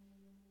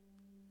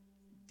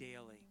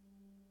daily.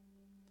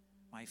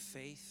 My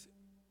faith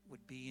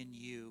would be in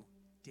you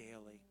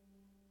daily.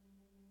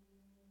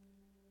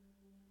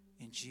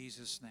 In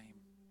Jesus'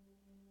 name,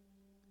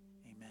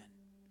 amen.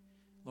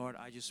 Lord,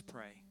 I just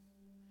pray.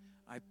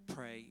 I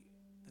pray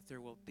that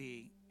there will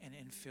be an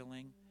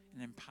infilling,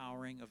 an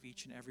empowering of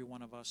each and every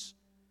one of us,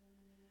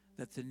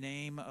 that the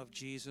name of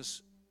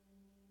Jesus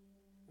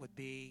would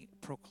be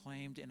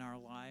proclaimed in our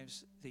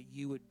lives, that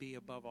you would be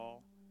above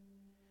all.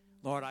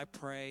 Lord, I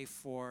pray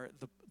for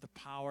the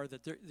power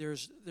that there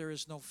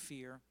is no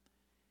fear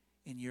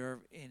in your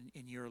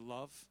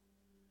love,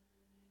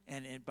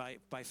 and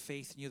by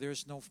faith in you.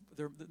 There's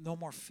no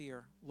more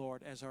fear,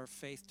 Lord, as our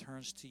faith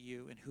turns to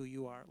you and who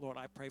you are. Lord,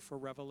 I pray for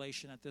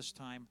revelation at this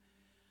time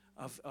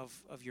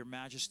of your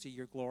majesty,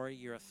 your glory,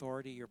 your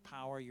authority, your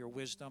power, your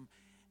wisdom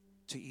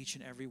to each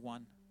and every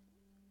one,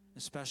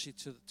 especially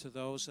to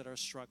those that are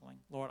struggling.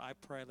 Lord, I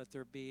pray that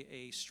there be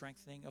a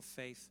strengthening of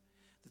faith,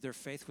 that their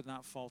faith would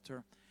not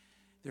falter.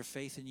 Their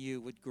faith in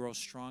you would grow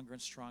stronger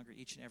and stronger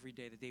each and every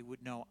day, that they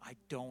would know, I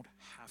don't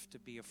have to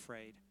be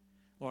afraid.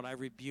 Lord, I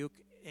rebuke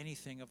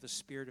anything of the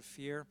spirit of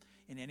fear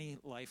in any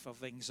life,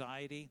 of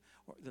anxiety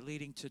or the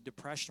leading to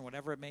depression,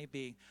 whatever it may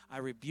be. I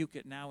rebuke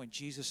it now in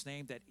Jesus'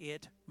 name, that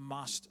it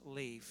must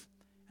leave.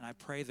 And I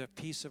pray the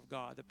peace of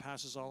God that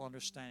passes all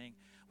understanding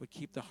would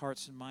keep the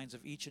hearts and minds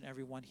of each and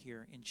every one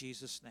here in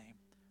Jesus' name.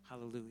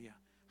 Hallelujah.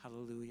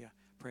 Hallelujah.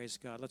 Praise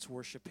God. Let's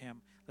worship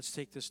him. Let's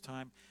take this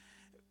time.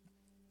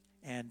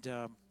 And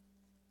in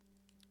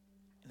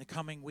the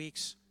coming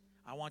weeks,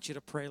 I want you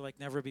to pray like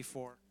never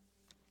before.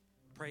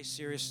 Pray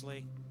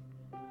seriously.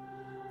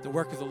 The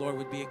work of the Lord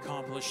would be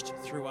accomplished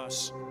through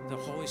us. The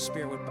Holy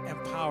Spirit would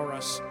empower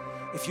us.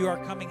 If you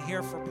are coming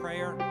here for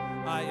prayer,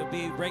 it'll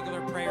be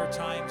regular prayer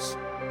times,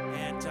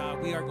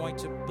 and we are going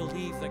to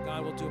believe that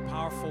God will do a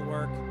powerful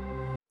work.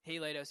 Hey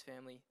Lighthouse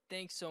family,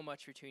 thanks so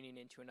much for tuning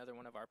in to another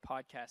one of our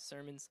podcast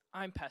sermons.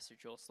 I'm Pastor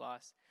Joel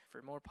Sloss.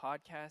 For more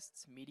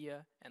podcasts,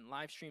 media, and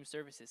live stream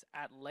services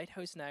at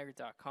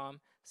lighthouseniagara.com,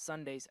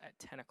 Sundays at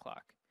 10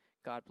 o'clock.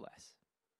 God bless.